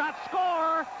net. Shot,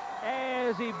 score!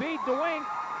 As he beat Dwink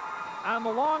on the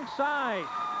long side.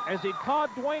 As he caught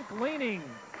Dwink leaning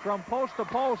from post to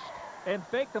post and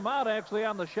faked him out actually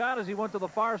on the shot as he went to the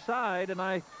far side. And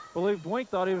I believe Dwink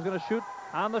thought he was going to shoot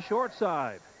on the short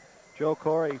side. Joe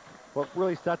Corey, what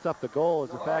really sets up the goal is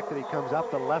the fact that he comes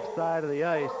up the left side of the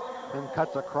ice and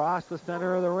cuts across the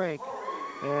center of the rink.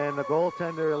 And the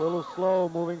goaltender a little slow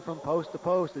moving from post to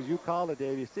post, as you called it,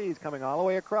 Dave. You see he's coming all the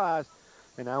way across.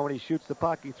 And now when he shoots the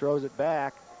puck, he throws it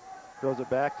back to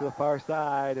the far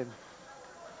side. And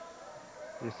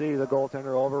you see the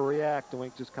goaltender overreact.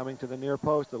 Dwink just coming to the near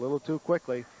post a little too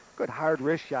quickly. Good hard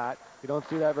wrist shot. You don't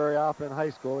see that very often in high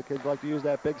school. The kids like to use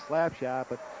that big slap shot,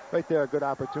 but right there, a good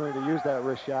opportunity to use that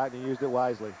wrist shot, and he used it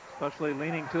wisely. Especially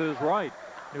leaning to his right.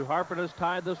 New Hartford has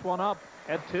tied this one up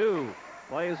at 2.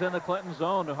 Play is in the Clinton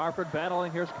zone. New Hartford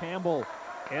battling. Here's Campbell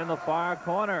in the far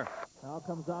corner. Now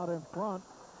comes out in front.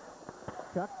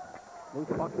 Check. Loose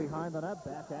puck behind the net.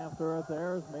 Back after it.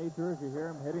 There's Majors. You hear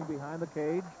him hitting behind the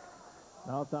cage.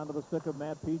 Now it's onto the stick of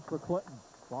Matt Peach for Clinton.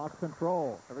 Lost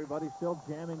control. Everybody still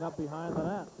jamming up behind the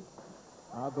net.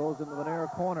 Now goes into the near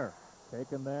corner.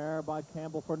 Taken there by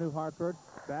Campbell for New Hartford.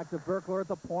 Back to Verkler at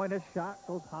the point. His shot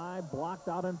goes high. Blocked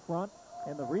out in front.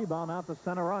 And the rebound out to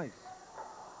center ice.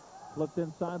 Flipped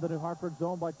inside the New Hartford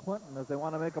zone by Clinton as they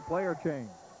want to make a player change.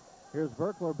 Here's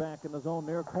Verkler back in the zone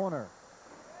near corner.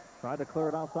 Tried to clear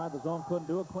it outside the zone. Couldn't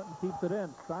do it. Clinton keeps it in.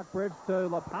 Stockbridge to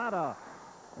Lapata.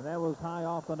 And that was high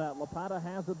off the net. Lapata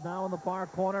has it now in the far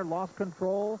corner. Lost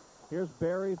control. Here's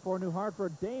Barry for New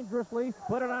Hartford. Dangerously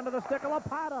put it onto the stick of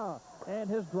Lapata. And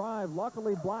his drive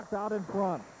luckily blocked out in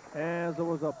front. As there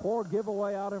was a poor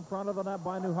giveaway out in front of the net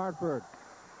by New Hartford.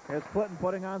 As Clinton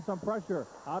putting on some pressure.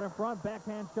 Out in front,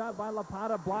 backhand shot by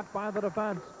Lapata, blocked by the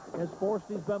defense. As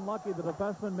Forsty's been lucky, the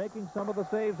defenseman making some of the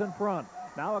saves in front.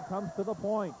 Now it comes to the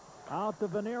point. Out to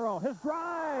Venero. His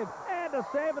drive! And a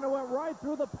save, and it went right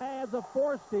through the pads of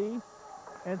Forsty.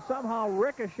 And somehow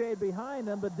ricocheted behind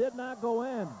him, but did not go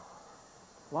in.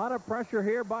 A lot of pressure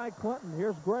here by Clinton.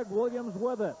 Here's Greg Williams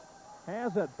with it.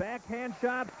 Has it. Backhand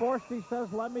shot. Forsty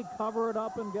says, let me cover it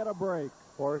up and get a break.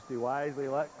 Forsty wisely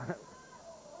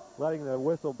letting the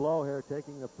whistle blow here,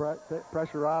 taking the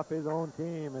pressure off his own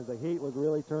team as the heat was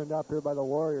really turned up here by the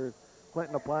Warriors.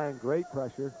 Clinton applying great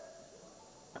pressure.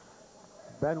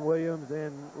 Ben Williams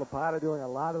and Lapata doing a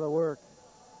lot of the work.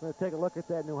 I'm going to take a look at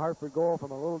that New Hartford goal from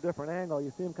a little different angle.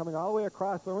 You see him coming all the way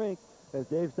across the rink. As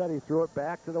Dave said, he threw it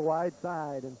back to the wide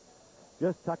side and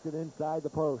just tucked it inside the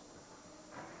post.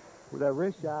 With that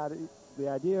wrist shot, the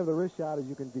idea of the wrist shot is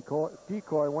you can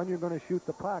decoy when you're going to shoot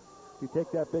the puck. If you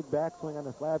take that big backswing on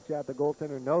the slap shot, the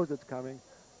goaltender knows it's coming.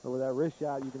 But with that wrist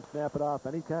shot, you can snap it off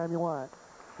anytime you want.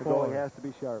 The goalie has to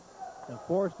be sharp. And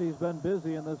Forsty's been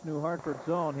busy in this New Hartford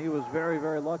zone. He was very,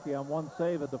 very lucky on one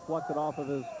save. It deflected off of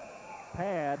his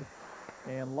pad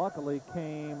and luckily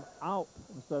came out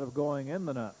instead of going in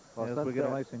the net. Well, as we get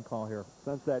an icing call here.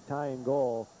 Since that tying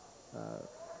goal,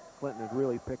 Clinton has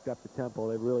really picked up the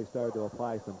tempo. They've really started to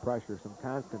apply some pressure, some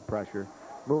constant pressure,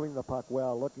 moving the puck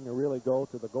well, looking to really go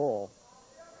to the goal.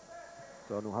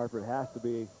 So New Hartford has to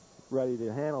be ready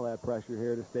to handle that pressure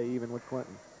here to stay even with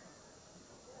Clinton.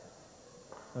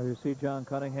 You see John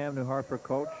Cunningham, New Hartford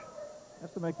coach.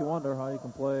 Has to make you wonder how you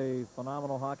can play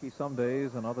phenomenal hockey some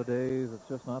days, and other days it's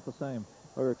just not the same.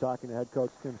 We were talking to head coach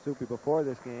Tim Soupy before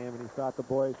this game, and he thought the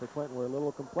boys for Clinton were a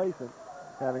little complacent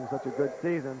having such a good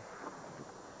season.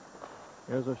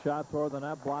 Here's a shot toward the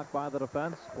net, blocked by the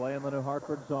defense. Play in the New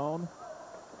Hartford zone.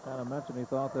 Kind of mentioned he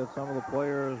thought that some of the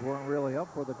players weren't really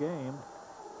up for the game.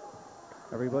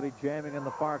 Everybody jamming in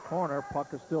the far corner.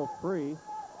 Puck is still free.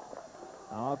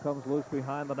 Now comes loose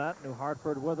behind the net. New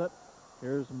Hartford with it.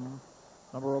 Here's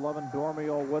number 11,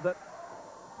 Dormio, with it.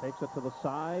 Takes it to the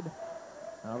side.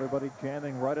 Now everybody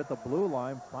jamming right at the blue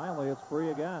line. Finally, it's free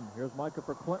again. Here's Micah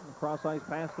for Clinton. Cross ice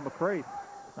pass to McCraith.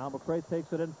 Now McCraith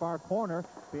takes it in far corner.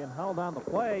 Being held on the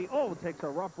play. Oh, takes a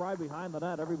rough ride behind the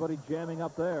net. Everybody jamming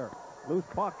up there. Loose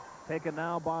puck taken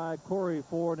now by Corey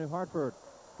for New Hartford.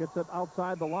 Gets it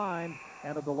outside the line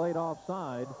and a delayed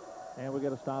offside. And we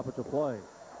get a stoppage of play.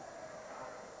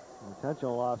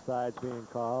 Intentional offsides being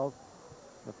called.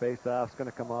 The face-off's going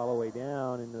to come all the way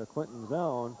down into the Clinton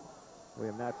zone. We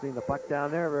have not seen the puck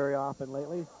down there very often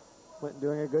lately. Clinton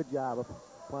doing a good job of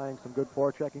applying some good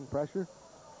forechecking pressure.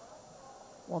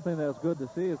 One thing that's good to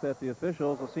see is that the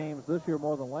officials, it seems this year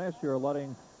more than last year, are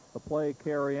letting the play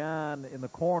carry on in the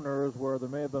corners where there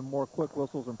may have been more quick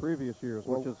whistles in previous years,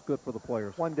 which is good for the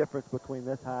players. One difference between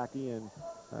this hockey and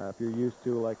if you're used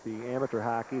to like the amateur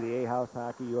hockey, the A-House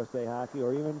hockey, USA hockey,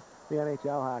 or even the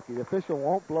NHL hockey, the official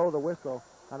won't blow the whistle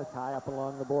on a tie up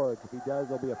along the boards. If he does,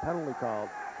 there'll be a penalty called.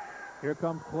 Here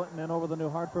comes Clinton in over the New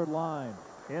Hartford line.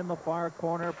 In the far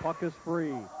corner, puck is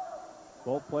free.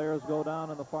 Both players go down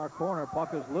in the far corner.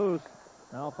 Puck is loose.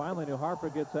 Now finally New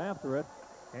Hartford gets after it.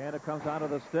 And it comes out of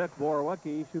the stick.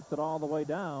 Borowiecki shoots it all the way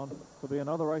down. This will be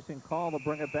another icing call to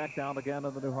bring it back down again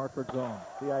in the New Hartford zone.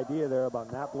 The idea there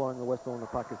about not blowing the whistle when the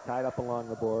puck is tied up along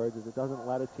the boards is it doesn't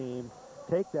let a team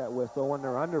take that whistle when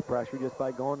they're under pressure just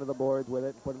by going to the boards with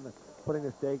it and putting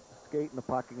the skate and the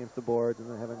puck against the boards and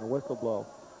then having the whistle blow.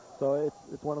 So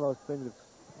it's one of those things that's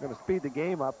going to speed the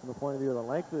game up from the point of view of the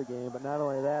length of the game, but not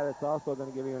only that, it's also going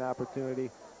to give you an opportunity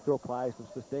to apply some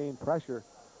sustained pressure.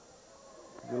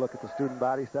 As you look at the student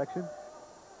body section.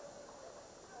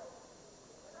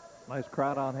 Nice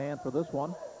crowd on hand for this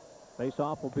one.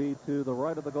 Face-off will be to the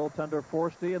right of the goaltender,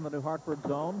 Forsty, in the New Hartford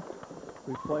zone.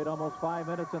 We've played almost 5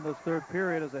 minutes in this third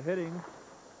period as the hitting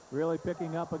really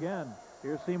picking up again.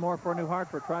 Here's Seymour for New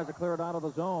Hartford. Tries to clear it out of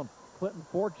the zone. Clinton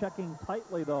forechecking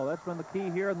tightly, though. That's been the key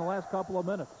here in the last couple of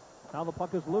minutes. Now the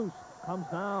puck is loose. Comes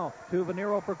now to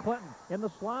Venero for Clinton. In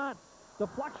the slot.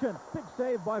 Deflection. Big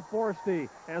save by Forsty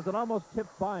as it almost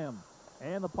tipped by him.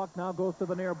 And the puck now goes to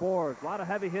the near boards. A lot of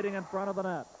heavy hitting in front of the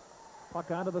net. Puck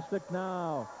onto the stick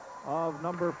now of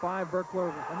number 5,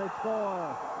 Berkler, and they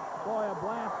score. Boy, a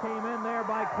blast came in there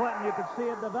by Clinton. You could see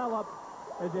it develop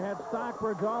as you had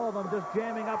Stockbridge, all of them just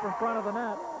jamming up in front of the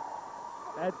net.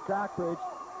 Ed Stockbridge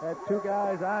had 2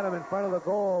 guys on him in front of the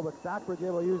goal, but Stockbridge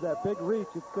able to use that big reach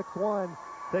at 6'1",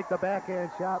 take the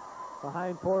backhand shot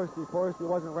behind Forsty. Forsty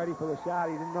wasn't ready for the shot.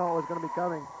 He didn't know it was going to be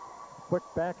coming. Quick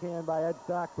backhand by Ed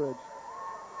Stockbridge.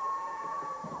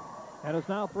 And it's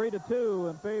now 3-2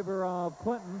 in favor of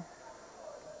Clinton.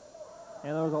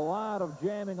 And there was a lot of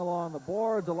jamming along the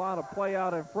boards, a lot of play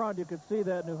out in front. You could see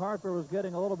that New Hartford was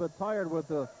getting a little bit tired with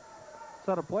the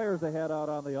set of players they had out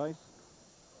on the ice.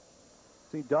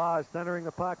 See Dawes centering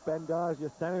the puck. Ben Dawes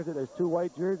just centers it. There's 2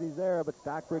 white jerseys there, but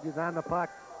Stockbridge is on the puck.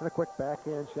 And a quick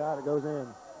backhand shot. It goes in.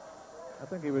 I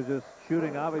think he was just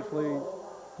shooting, obviously,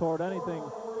 toward anything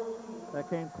that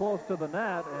came close to the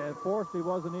net, and Forsty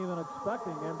wasn't even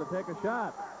expecting him to take a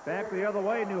shot. Back the other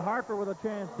way, New Hartford with a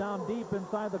chance down deep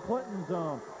inside the Clinton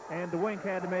zone, and DeWink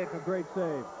had to make a great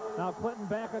save. Now Clinton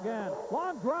back again.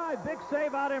 Long drive, big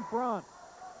save out in front.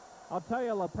 I'll tell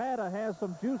you, Lapata has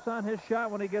some juice on his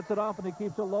shot when he gets it off, and he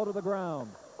keeps it low to the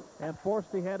ground. And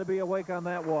Forsty had to be awake on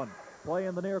that one. Play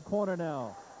in the near corner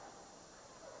now.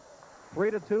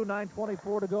 3-2,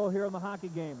 9:24 to go here in the hockey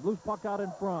game. Loose puck out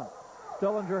in front.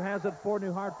 Stillinger has it for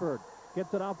New Hartford.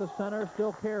 Gets it out the center,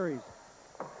 still carries.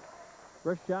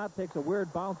 Wrist shot, takes a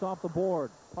weird bounce off the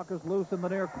board. Puck is loose in the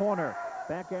near corner.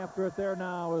 Back after it there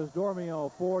now is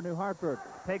Dormio for New Hartford.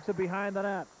 Takes it behind the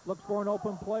net. Looks for an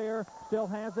open player. Still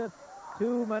has it.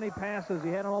 Too many passes. He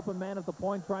had an open man at the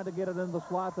point trying to get it in the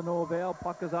slot to no avail.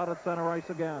 Puck is out at center ice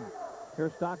again.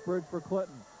 Here's Stockbridge for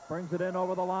Clinton. Brings it in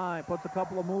over the line. Puts a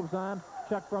couple of moves on.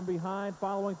 Check from behind.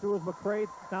 Following through is McCraith.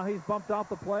 Now he's bumped off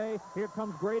the play. Here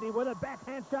comes Grady with a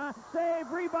backhand shot. Save.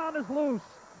 Rebound is loose.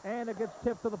 And it gets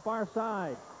tipped to the far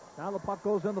side. Now the puck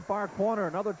goes in the far corner.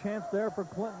 Another chance there for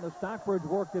Clinton. The Stockbridge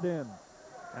worked it in.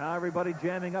 Now everybody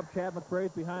jamming up. Chad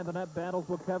McCraith behind the net. Battles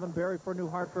with Kevin Barry for New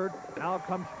Hartford. Now it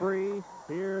comes free.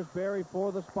 Here's Barry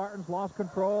for the Spartans. Lost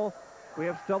control. We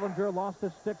have Stillinger lost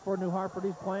his stick for New Hartford.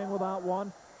 He's playing without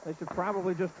one. They should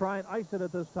probably just try and ice it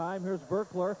at this time. Here's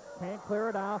Verkler. Can't clear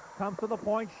it out. Comes to the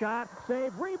point. Shot.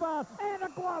 Save. Rebound. And a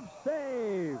glove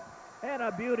save. And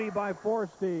a beauty by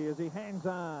Forsty as he hangs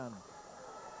on.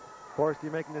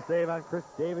 Forsty making the save on Chris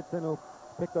Davidson, who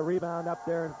picked the rebound up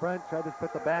there in front. Tried to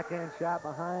put the backhand shot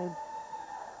behind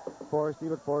Forsty,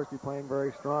 but Forsty playing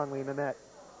very strongly in the net.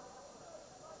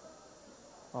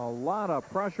 A lot of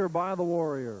pressure by the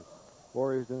Warriors.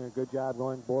 Warriors doing a good job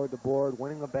going board to board,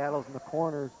 winning the battles in the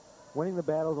corners, winning the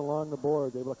battles along the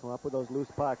boards, able to come up with those loose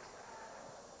pucks,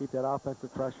 keep that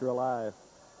offensive pressure alive.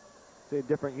 See a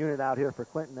different unit out here for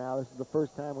Clinton now. This is the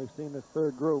first time we've seen this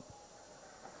third group.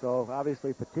 So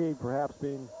obviously fatigue perhaps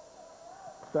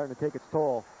starting to take its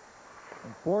toll.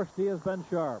 And Forsty has been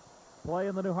sharp. Play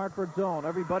in the New Hartford zone.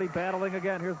 Everybody battling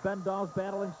again. Here's Ben Dawes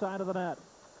battling side of the net.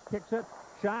 Kicks it.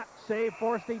 Shot. Save.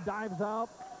 Forsty dives out.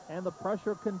 And the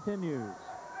pressure continues.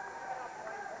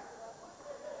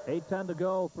 8:10 to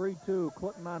go. 3-2.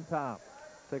 Clinton on top.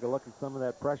 Take a look at some of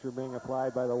that pressure being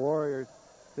applied by the Warriors.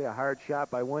 See a hard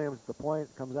shot by Williams at the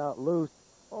point. Comes out loose.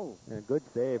 Oh. And a good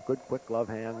save. Good quick glove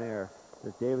hand there.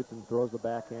 As Davidson throws the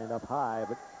backhand up high.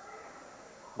 But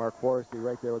Mark Forsty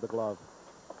right there with the glove.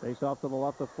 Face off to the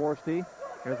left of Forsty.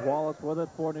 Here's Wallace with it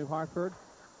for New Hartford.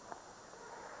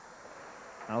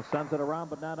 Now sends it around,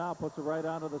 but not out. Puts it right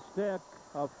onto the stick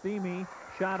of Theme.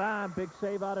 Shot on. Big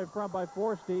save out in front by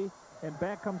Forsty. And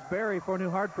back comes Barry for New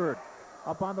Hartford.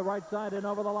 Up on the right side and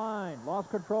over the line. Lost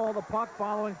control of the puck.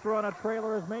 Following through on a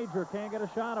trailer is Major. Can't get a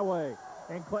shot away.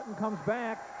 And Clinton comes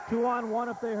back.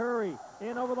 2-on-1 if they hurry.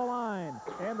 In over the line.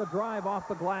 And the drive off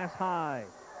the glass high.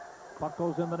 Puck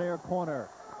goes in the near corner.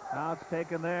 Now it's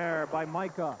taken there by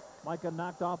Micah. Micah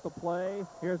knocked off the play.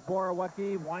 Here's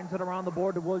Borowiecki. Winds it around the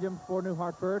board to Williams for New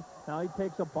Hartford. Now he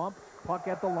takes a bump. Puck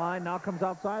at the line. Now comes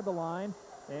outside the line.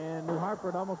 And New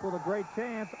Hartford almost with a great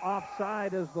chance.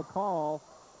 Offside is the call.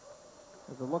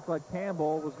 As it looked like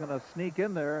Campbell was going to sneak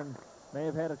in there and may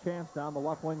have had a chance down the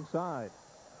left wing side.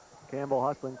 Campbell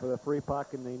hustling for the free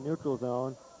puck in the neutral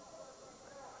zone.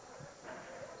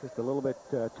 Just a little bit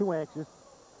too anxious.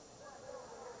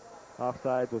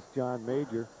 Offsides was John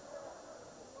Major.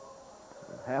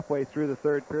 Halfway through the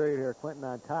third period here, Clinton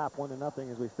on top,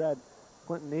 1-0. As we said,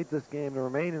 Clinton needs this game to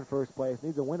remain in first place,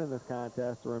 needs a win in this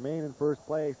contest to remain in first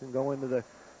place and go into the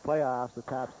playoffs, the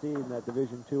top seed in that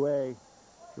Division 2A.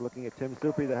 You're looking at Tim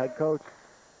Soupy, the head coach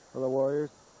for the Warriors.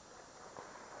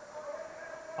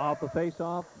 Off the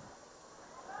face-off.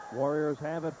 Warriors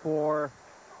have it for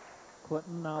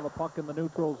Clinton. Now the puck in the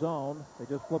neutral zone. They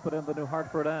just flip it in the New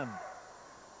Hartford end.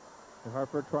 New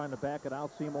Hartford trying to back it out.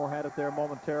 Seymour had it there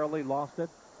momentarily, lost it.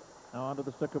 Now onto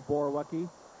the stick of Borowiecki.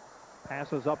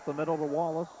 Passes up the middle to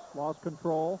Wallace. Lost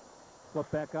control. Flip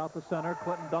back out the center.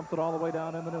 Clinton dumped it all the way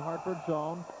down in the New Hartford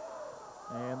zone.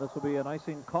 And this will be an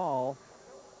icing call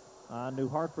on New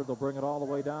Hartford. They'll bring it all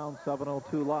the way down.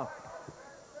 7:02 left.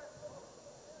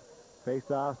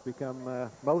 Face-offs become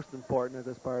most important at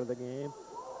this part of the game.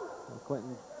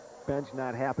 Clinton bench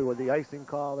not happy with the icing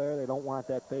call there. They don't want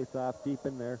that face-off deep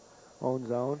in their own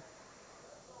zone.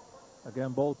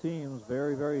 Again, both teams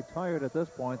very, very tired at this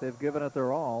point. They've given it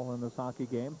their all in this hockey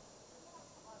game.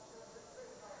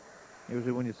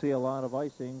 Usually when you see a lot of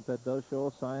icing, that does show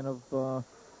a sign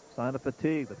of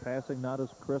fatigue. The passing not as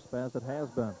crisp as it has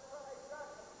been.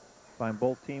 Find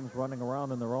both teams running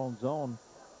around in their own zone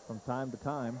from time to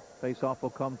time. Face-off will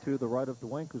come to the right of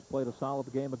DeWink, who's played a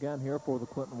solid game again here for the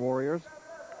Clinton Warriors.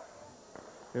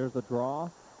 Here's the draw.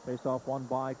 Face-off won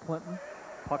by Clinton.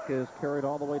 Puck is carried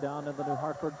all the way down in the New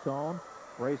Hartford zone.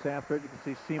 Race after it. You can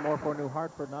see Seymour for New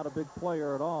Hartford. Not a big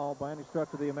player at all by any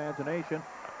stretch of the imagination.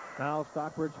 Now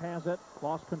Stockbridge has it.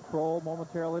 Lost control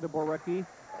momentarily to Borowiecki.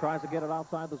 Tries to get it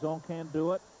outside the zone. Can't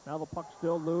do it. Now the puck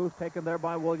still loose. Taken there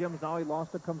by Williams. Now he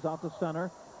lost it. Comes out to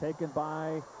center. Taken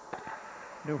by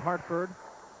New Hartford.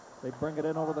 They bring it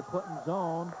in over the Clinton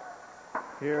zone.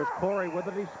 Here's Corey with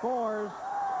it. He scores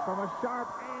from a sharp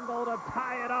angle to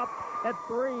tie it up at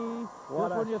 3.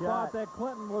 Just when you thought that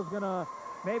Clinton was going to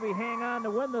maybe hang on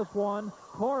to win this one,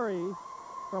 Corey,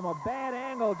 from a bad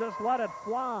angle, just let it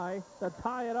fly to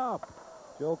tie it up.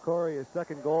 Joe Corey, his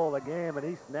second goal of the game, and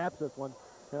he snaps this one.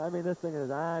 And I mean, this thing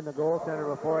is on the goaltender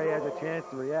before he has a chance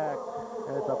to react.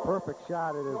 And it's a perfect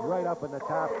shot. It is right up in the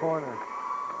top corner.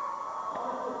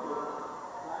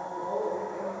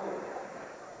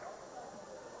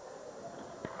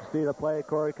 See the play,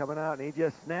 Corey coming out, and he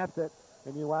just snaps it,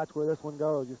 and you watch where this one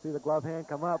goes. You see the glove hand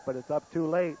come up, but it's up too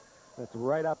late. It's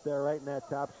right up there, right in that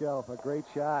top shelf. A great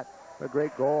shot, a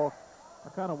great goal. I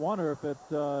kind of wonder if it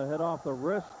hit off the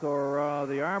wrist or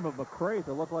the arm of McCrae.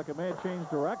 It looked like it may have changed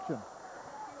direction.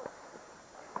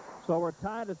 So we're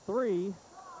tied at 3.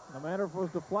 No matter if it was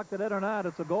deflected in or not,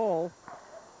 it's a goal.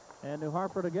 And New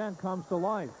Hartford again comes to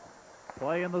life.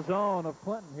 Play in the zone of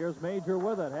Clinton. Here's Major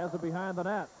with it. Has it behind the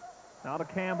net. Now to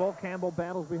Campbell. Campbell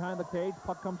battles behind the cage.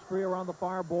 Puck comes free around the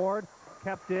far board.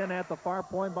 Kept in at the far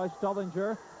point by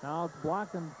Stullinger. Now it's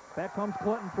blocked, and back comes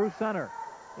Clinton through center.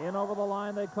 In over the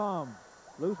line they come.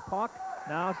 Loose puck.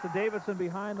 Now it's to Davidson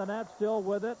behind the net, still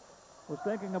with it. Was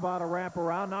thinking about a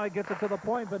wraparound. Now he gets it to the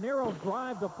point. Venero's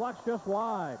drive deflects just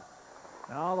wide.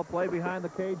 Now the play behind the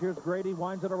cage. Here's Grady.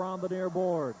 Winds it around the near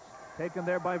boards. Taken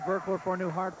there by Verkler for New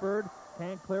Hartford.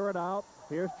 Can't clear it out.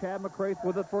 Here's Chad McCraith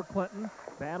with it for Clinton.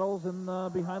 Battles in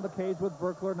behind the cage with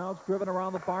Verkler. Now it's driven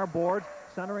around the far boards.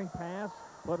 Centering pass.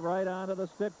 Put right onto the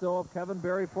stick, though, of Kevin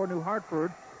Berry for New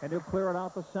Hartford. And he'll clear it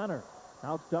out the center.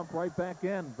 Now it's dumped right back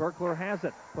in. Verkler has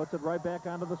it. Puts it right back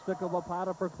onto the stick of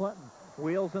Lapata for Clinton.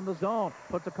 Wheels in the zone.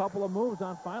 Puts a couple of moves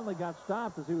on. Finally got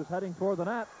stopped as he was heading toward the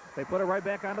net. They put it right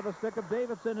back onto the stick of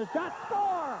Davidson. His shot,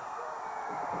 score!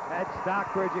 That's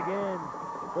Stockbridge again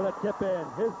with a tip-in.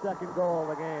 His second goal of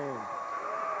the game.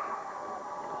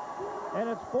 And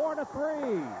it's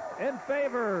 4-3 in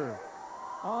favor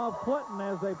of Clinton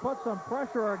as they put some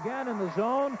pressure again in the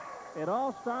zone. It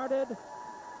all started,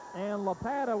 and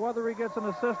Lapata, whether he gets an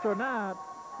assist or not,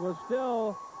 was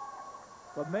still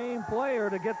the main player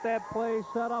to get that play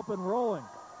set up and rolling.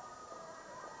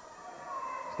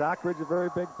 Stockbridge is a very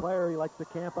big player. He likes to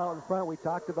camp out in front. We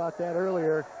talked about that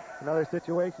earlier. Another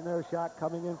situation there, a shot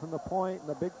coming in from the point, and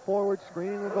the big forward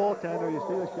screening the goaltender. You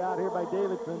see the shot here by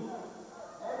Davidson.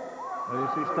 Well,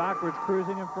 you see Stockbridge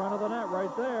cruising in front of the net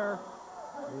right there.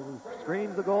 He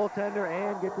screens the goaltender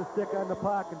and gets a stick on the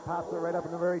puck and pops it right up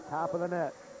in the very top of the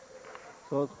net.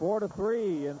 So it's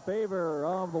 4-3 in favor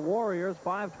of the Warriors.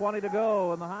 5:20 to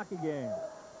go in the hockey game.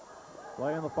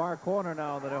 Play in the far corner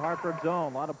now in the New Hartford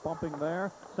zone. A lot of bumping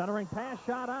there. Centering pass,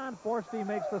 shot on. Forsty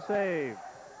makes the save.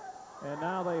 And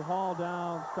now they haul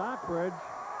down Stockbridge.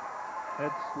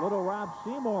 It's little Rob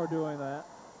Seymour doing that.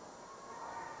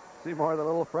 Seymour, the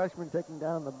little freshman, taking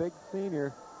down the big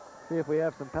senior. See if we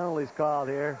have some penalties called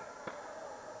here.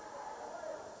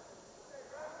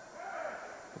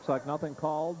 Looks like nothing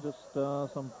called, just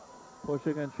some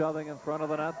pushing and shoving in front of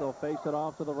the net. They'll face it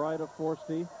off to the right of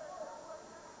Forsty.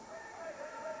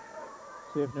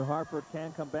 See if New Hartford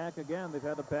can come back again. They've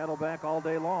had to battle back all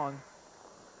day long.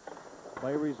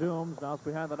 Play resumes. Now it's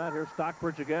behind the net. Here's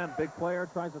Stockbridge again. Big player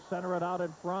tries to center it out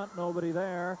in front. Nobody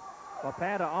there.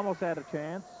 Lapata almost had a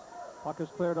chance. Puck is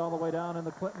cleared all the way down in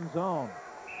the Clinton zone.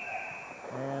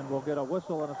 And we'll get a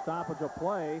whistle and a stoppage of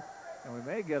play. And we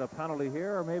may get a penalty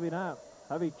here or maybe not.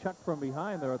 Heavy check from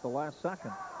behind there at the last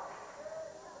second.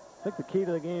 I think the key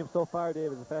to the game so far,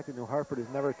 Dave, is the fact that New Hartford has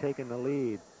never taken the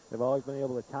lead. They've always been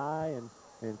able to tie,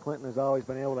 and Clinton has always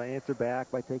been able to answer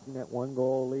back by taking that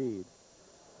one-goal lead.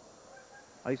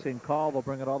 Icing call. They'll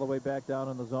bring it all the way back down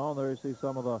in the zone. There you see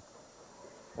some of the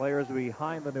players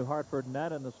behind the New Hartford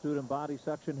net in the student body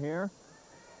section here.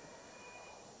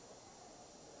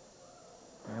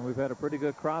 And we've had a pretty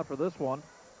good crowd for this one.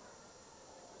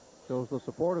 Shows the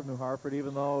support of New Hartford,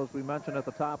 even though, as we mentioned at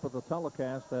the top of the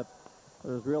telecast, that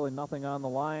there's really nothing on the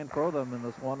line for them in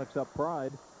this one except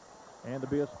pride and to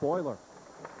be a spoiler.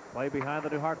 Play behind the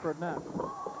New Hartford net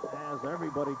as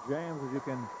everybody jams, as you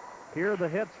can hear the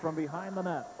hits from behind the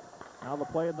net. Now the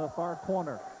play in the far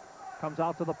corner. Comes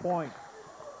out to the point.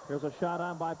 Here's a shot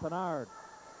on by Pinard.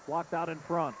 Blocked out in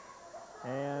front.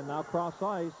 And now cross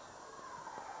ice.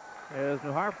 As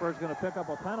New Hartford's going to pick up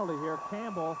a penalty here.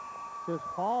 Campbell just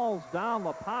hauls down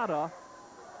Lapata.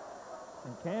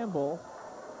 And Campbell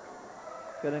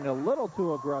getting a little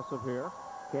too aggressive here.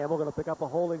 Campbell going to pick up a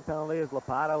holding penalty as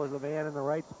Lapata was the man in the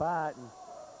right spot. And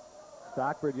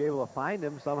Stockbridge able to find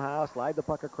him somehow, slide the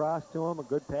puck across to him, a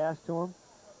good pass to him.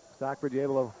 Stockbridge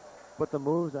able to put the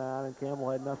moves on, and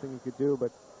Campbell had nothing he could do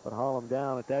but haul him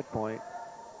down at that point.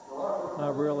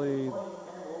 Not really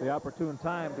the opportune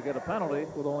time to get a penalty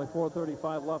with only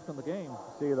 4:35 left in the game.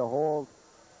 See the hold.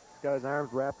 He's got his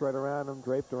arms wrapped right around him,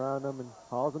 draped around him, and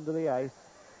hauls him to the ice.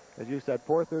 As you said,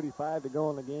 4:35 to go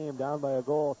in the game, down by a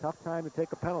goal. Tough time to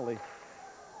take a penalty.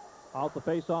 Out the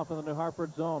face-off in the New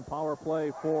Hartford zone. Power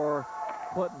play for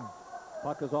Clinton.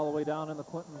 Puck is all the way down in the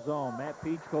Clinton zone. Matt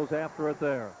Peach goes after it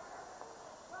there.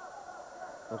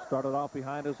 He'll start it off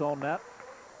behind his own net.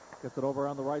 Gets it over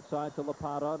on the right side to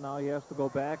Lapata. Now he has to go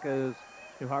back as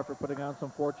New Hartford putting on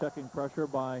some forechecking pressure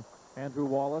by Andrew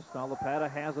Wallace. Now Lapata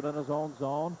has it in his own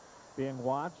zone. Being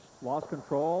watched. Lost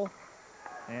control.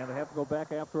 And they have to go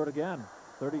back after it again.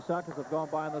 30 seconds have gone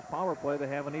by in this power play. They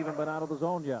haven't even been out of the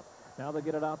zone yet. Now they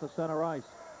get it out to center ice.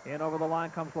 In over the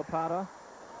line comes Lapata.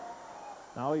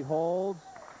 Now he holds.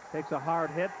 Takes a hard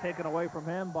hit, taken away from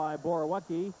him by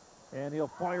Borowiecki, and he'll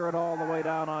fire it all the way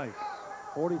down ice.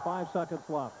 45 seconds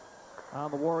left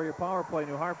on the Warrior power play.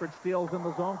 New Hartford steals in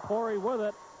the zone. Corey with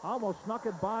it. Almost snuck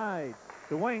it by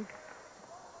DeWink.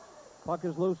 Puck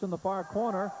is loose in the far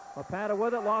corner. Lapata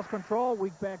with it, lost control.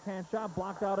 Weak backhand shot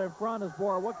blocked out in front as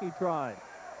Borowiecki tried.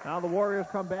 Now the Warriors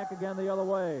come back again the other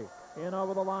way. In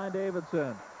over the line,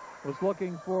 Davidson was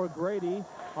looking for Grady.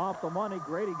 Off the money,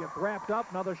 Grady gets wrapped up.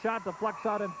 Another shot deflects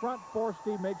out in front.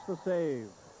 Forsty makes the save.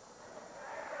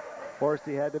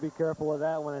 Forsty had to be careful of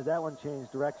that one as that one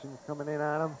changed directions coming in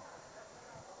on him.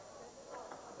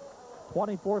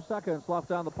 24 seconds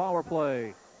left on the power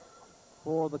play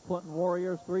for the Clinton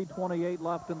Warriors. 3:28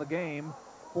 left in the game.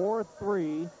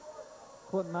 4-3.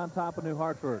 Clinton on top of New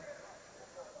Hartford.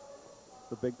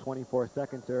 The big 24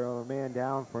 seconds there on a man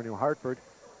down for New Hartford.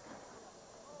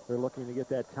 They're looking to get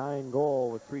that tying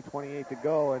goal with 3:28 to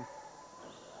go, and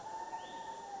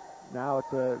now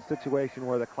it's a situation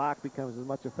where the clock becomes as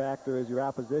much a factor as your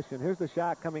opposition. Here's the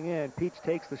shot coming in. Peach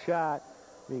takes the shot.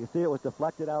 You can see it was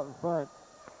deflected out in front.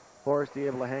 Forsty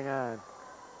able to hang on.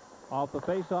 Off the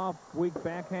faceoff, weak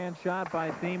backhand shot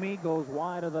by Theme, goes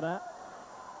wide of the net.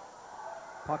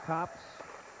 Puck hops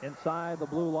inside the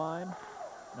blue line.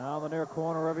 Now the near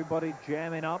corner, everybody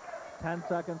jamming up. 10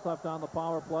 seconds left on the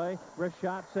power play. Wrist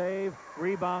shot save.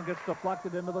 Rebound gets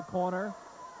deflected into the corner.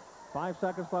 5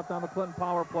 seconds left on the Clinton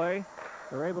power play.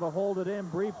 They're able to hold it in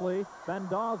briefly. Ben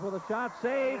Dawes with a shot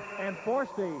save, and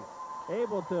Forsty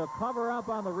able to cover up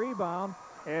on the rebound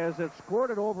as it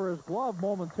squirted over his glove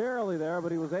momentarily there,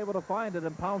 but he was able to find it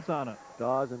and pounce on it.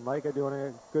 Dawes and Micah doing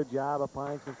a good job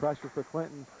applying some pressure for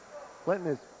Clinton. Clinton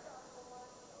has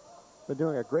been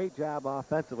doing a great job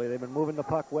offensively. They've been moving the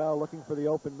puck well, looking for the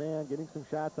open man, getting some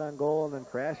shots on goal, and then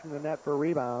crashing the net for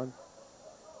rebounds.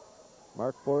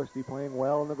 Mark Forsty playing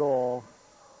well in the goal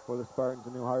for the Spartans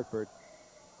of New Hartford.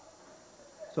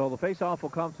 So the faceoff will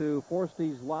come to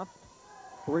Forsty's left.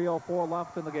 3:04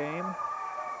 left in the game.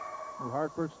 New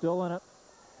Hartford still in it.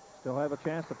 Still have a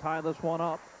chance to tie this one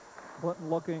up. Clinton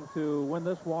looking to win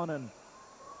this one and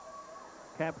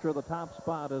capture the top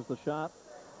spot as the shot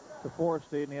to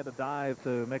Forsty, and he had to dive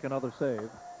to make another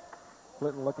save.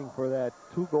 Clinton looking for that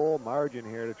 2-goal margin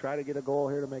here, to try to get a goal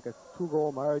here to make a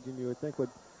 2-goal margin. You would think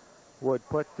would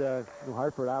put New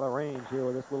Hartford out of range here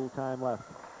with this little time left.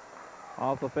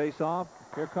 Off the face-off.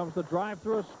 Here comes the drive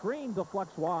through a screen,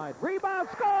 deflects wide. Rebound,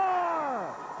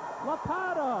 score!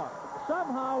 Lapata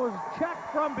somehow was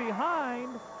checked from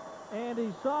behind, and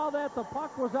he saw that the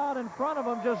puck was out in front of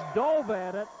him, just dove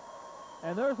at it,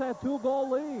 and there's that 2-goal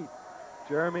lead.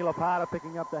 Jeremy Lapata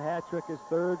picking up the hat trick, his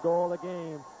 3rd goal of the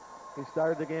game. He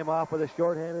started the game off with a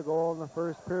shorthanded goal in the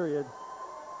first period.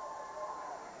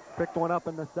 Picked one up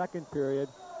in the second period.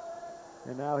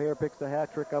 And now here picks the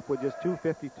hat trick up with just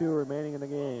 2:52 remaining in the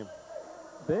game.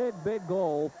 Big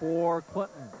goal for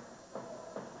Clinton.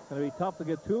 Going to be tough to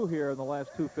get 2 here in the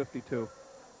last 2:52.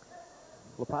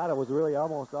 Lapata was really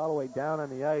almost all the way down on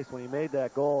the ice when he made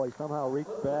that goal. He somehow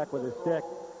reached back with his stick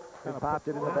and popped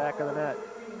it in the back of the net.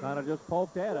 Kind of just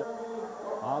poked at it.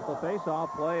 Off the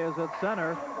face-off, play is at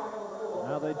center.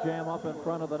 Now they jam up in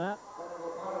front of the net.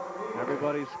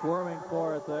 Everybody's squirming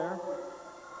for it there.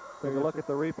 Take a look at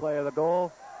the replay of the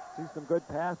goal. See some good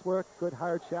pass work, good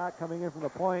hard shot coming in from the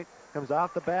point. Comes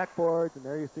off the backboards, and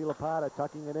there you see Lapata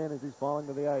tucking it in as he's falling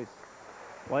to the ice.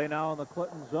 Play now in the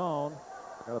Clinton zone.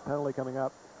 Got a penalty coming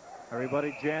up.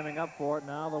 Everybody jamming up for it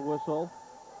now. The whistle.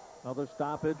 Another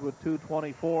stoppage with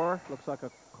 2:24. Looks like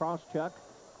a cross check.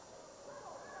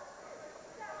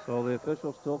 So the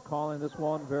officials still calling this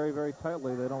one very, very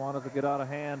tightly. They don't want it to get out of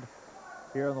hand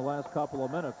here in the last couple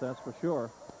of minutes, that's for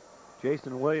sure.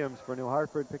 Jason Williams for New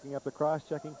Hartford picking up the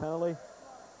cross-checking penalty.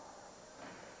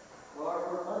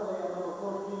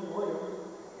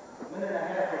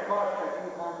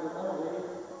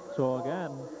 So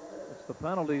again, it's the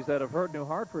penalties that have hurt New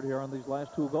Hartford here on these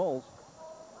last 2 goals.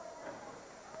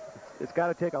 It's got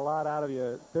to take a lot out of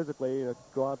you physically to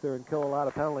go out there and kill a lot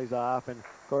of penalties off. And,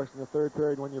 of course, in the 3rd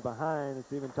period when you're behind,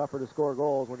 it's even tougher to score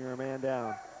goals when you're a man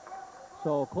down.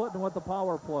 So Clinton with the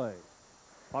power play.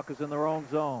 Puck is in their own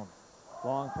zone.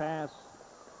 Long pass.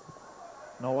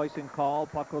 No icing call.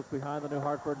 Puck goes behind the New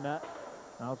Hartford net.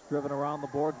 Now it's driven around the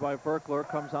boards by Verkler.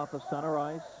 Comes out to center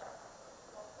ice.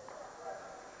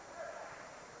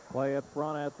 Play up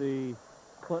front at the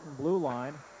Clinton blue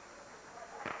line.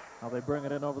 Now they bring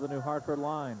it in over the New Hartford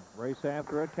line. Race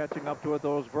after it. Catching up to it,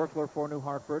 though, is Verkler for New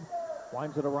Hartford.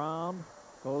 Winds it around.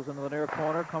 Goes into the near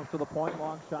corner. Comes to the point.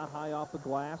 Long shot high off the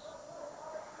glass.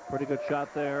 Pretty good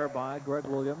shot there by Greg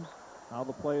Williams. Now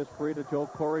the play is free to Joe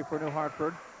Corey for New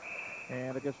Hartford.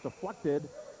 And it gets deflected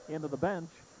into the bench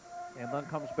and then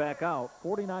comes back out.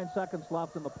 49 seconds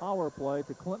left in the power play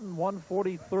to Clinton,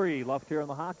 1:43 left here in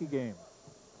the hockey game.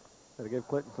 Got to give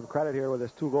Clinton some credit here with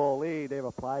this 2-goal lead. They've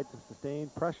applied some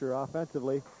sustained pressure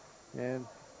offensively, and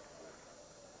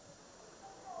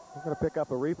we're going to pick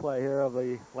up a replay here of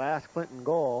the last Clinton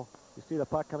goal. You see the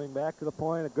puck coming back to the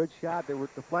point, a good shot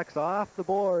that deflects off the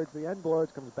boards, the end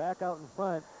boards, comes back out in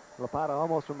front. Lapata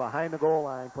almost from behind the goal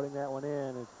line putting that one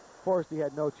in, and Forsty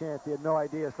had no chance. He had no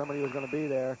idea somebody was going to be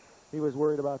there. He was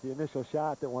worried about the initial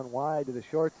shot that went wide to the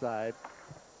short side.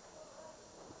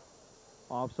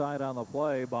 Offside on the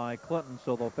play by Clinton,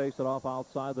 so they'll face it off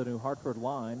outside the New Hartford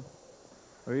line.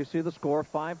 There you see the score,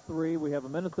 5-3. We have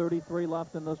 1:33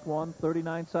 left in this one.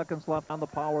 39 seconds left on the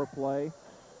power play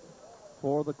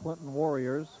for the Clinton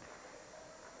Warriors.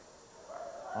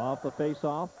 Off the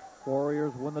face-off,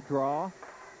 Warriors win the draw.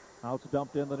 Now it's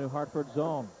dumped in the New Hartford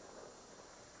zone.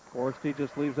 Forsty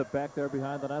just leaves it back there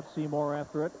behind the net. Seymour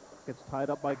after it. Gets tied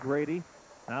up by Grady.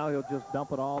 Now he'll just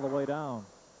dump it all the way down.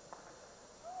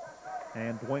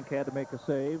 And Dwink had to make a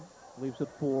save. Leaves it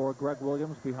for Greg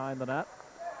Williams behind the net.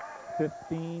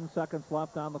 15 seconds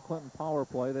left on the Clinton power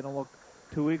play. They don't look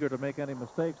too eager to make any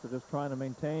mistakes. They're just trying to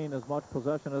maintain as much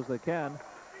possession as they can.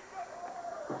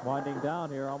 Winding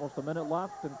down here, almost a minute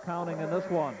left and counting in this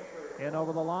one. In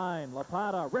over the line,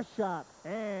 Lapata, wrist shot,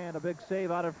 and a big save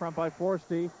out in front by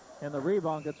Forsty, and the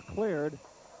rebound gets cleared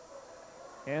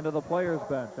into the players'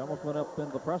 bench. Almost went up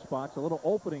into the press box, a little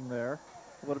opening there.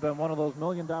 It would have been one of those $1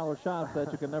 million shots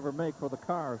that you can never make for the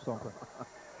car or something.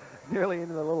 Nearly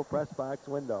into the little press box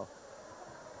window.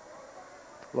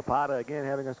 Lapata again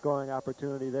having a scoring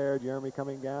opportunity there. Jeremy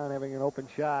coming down, having an open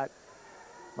shot.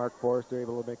 Mark Forrester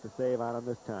able to make the save on him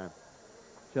this time.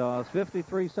 Just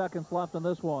 53 seconds left in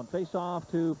this one. Face off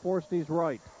to Forsty's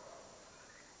right.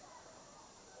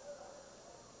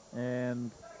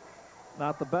 And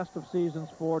not the best of seasons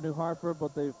for New Hartford,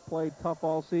 but they've played tough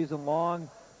all season long.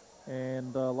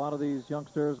 And a lot of these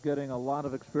youngsters getting a lot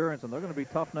of experience, and they're going to be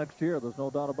tough next year. There's no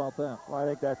doubt about that. Well, I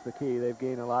think that's the key. They've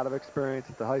gained a lot of experience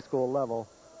at the high school level.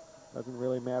 Doesn't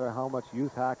really matter how much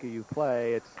youth hockey you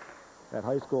play. It's at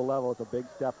high school level. It's a big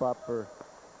step up for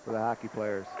the hockey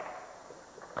players.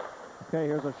 Okay,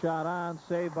 here's a shot on.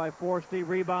 Saved by Forsty.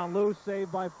 Rebound loose.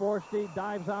 Saved by Forsty.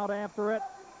 Dives out after it,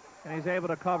 and he's able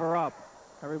to cover up.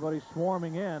 Everybody's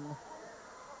swarming in.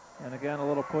 And again, a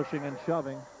little pushing and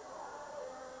shoving.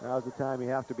 Now's the time you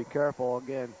have to be careful.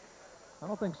 Again, I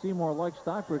don't think Seymour likes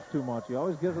Stockbridge too much. He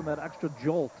always gives them that extra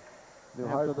jolt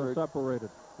after they're separated.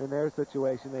 In their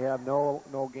situation, they have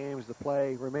no games to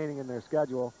play remaining in their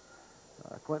schedule.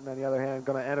 Clinton, on the other hand,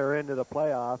 going to enter into the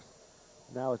playoffs.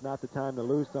 Now is not the time to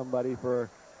lose somebody for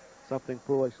something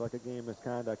foolish like a game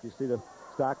misconduct. You see the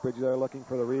Stockbridge there looking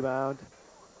for the rebound.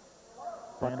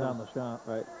 And on the shot.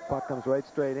 Right. Puck comes right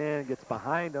straight in, gets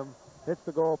behind him, hits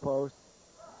the goalpost.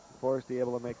 Forsty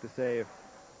able to make the save.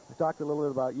 We talked a little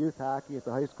bit about youth hockey at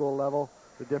the high school level,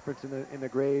 the difference in the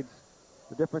grades,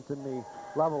 the difference in the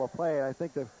level of play. And I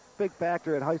think the big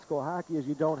factor at high school hockey is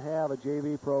you don't have a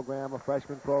JV program, a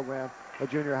freshman program, a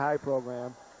junior high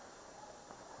program.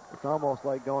 It's almost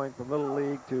like going from little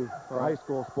league to high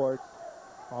school sports.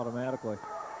 Automatically.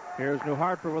 Here's New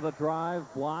Hartford with a drive,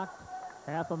 blocked.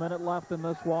 Half a minute left in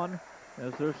this one.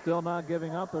 As they're still not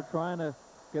giving up, they're trying to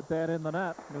get that in the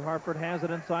net. New Hartford has it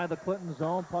inside the Clinton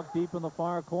zone. Puck deep in the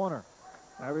far corner.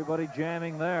 Everybody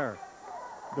jamming there.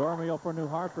 Dormio for New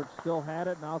Hartford still had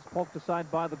it. Now it's poked aside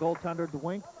by the goaltender,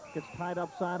 Dwink. Gets tied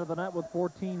up side of the net with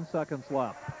 14 seconds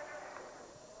left.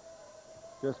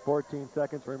 Just 14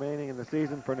 seconds remaining in the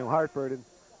season for New Hartford. And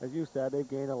as you said, they've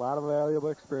gained a lot of valuable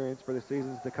experience for the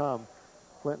seasons to come.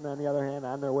 Clinton, on the other hand,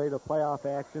 on their way to playoff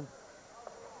action.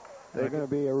 They're going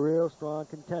to be a real strong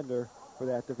contender for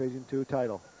that Division II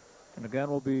title. And again,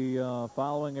 we'll be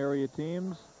following area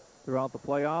teams throughout the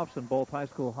playoffs in both high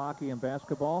school hockey and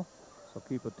basketball. So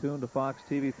keep attuned to Fox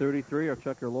TV 33 or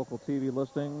check your local TV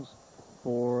listings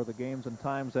for the games and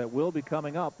times that will be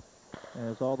coming up,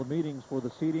 as all the meetings for the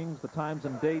seedings, the times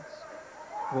and dates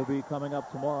will be coming up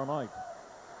tomorrow night.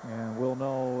 And we'll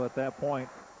know at that point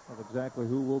of exactly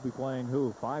who will be playing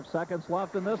who. 5 seconds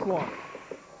left in this one.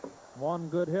 One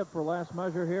good hit for last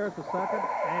measure here at the second,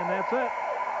 and that's it.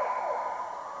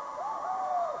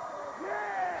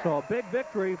 So a big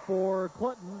victory for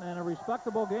Clinton and a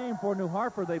respectable game for New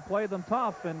Hartford. They played them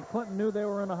tough, and Clinton knew they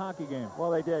were in a hockey game.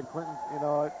 Well, they did. Clinton,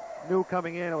 knew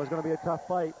coming in it was going to be a tough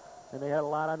fight, and they had a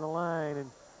lot on the line,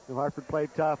 and New Hartford played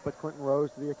tough, but Clinton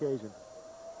rose to the occasion.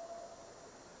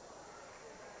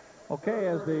 Okay,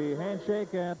 as the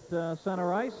handshake at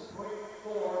center ice,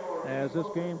 as this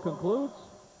game concludes,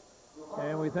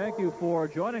 And we thank you for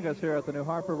joining us here at the New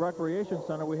Hartford Recreation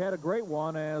Center. We had a great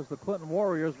one as the Clinton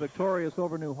Warriors victorious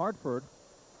over New Hartford.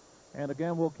 And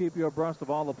again, we'll keep you abreast of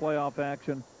all the playoff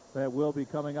action that will be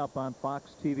coming up on Fox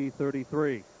TV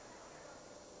 33.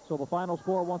 So the final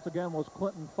score once again was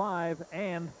Clinton 5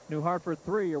 and New Hartford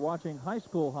 3. You're watching high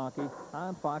school hockey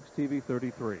on Fox TV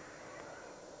 33.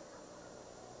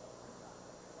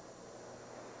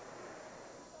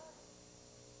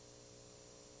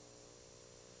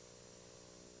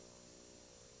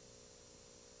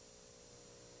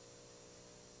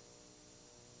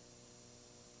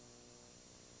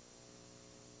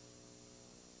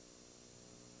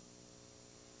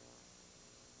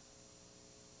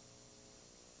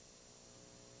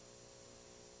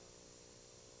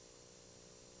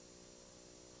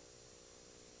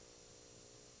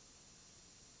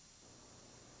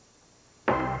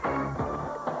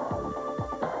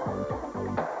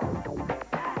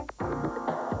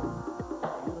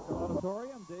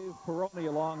 Peroni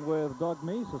along with Doug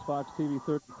Meese as Fox TV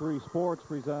 33 Sports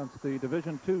presents the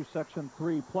Division II Section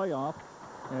 3 playoff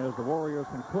as the Warriors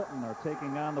from Clinton are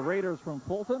taking on the Raiders from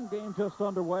Fulton. Game just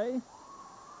underway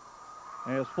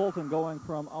as Fulton going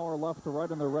from our left to right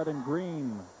in the red and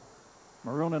green.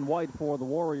 Maroon and white for the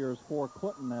Warriors for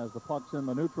Clinton as the puck's in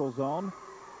the neutral zone.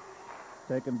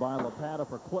 Taken by Lapata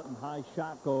for Clinton. High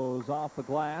shot goes off the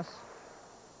glass.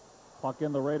 Puck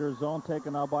in the Raiders zone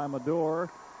taken out by Madure.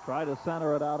 Try to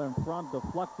center it out in front,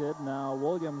 deflected. Now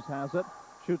Williams has it,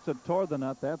 shoots it toward the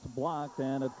net. That's blocked,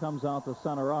 and it comes out to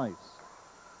center ice.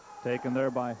 Taken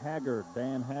there by Haggard.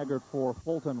 Dan Haggard for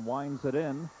Fulton winds it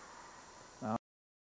in.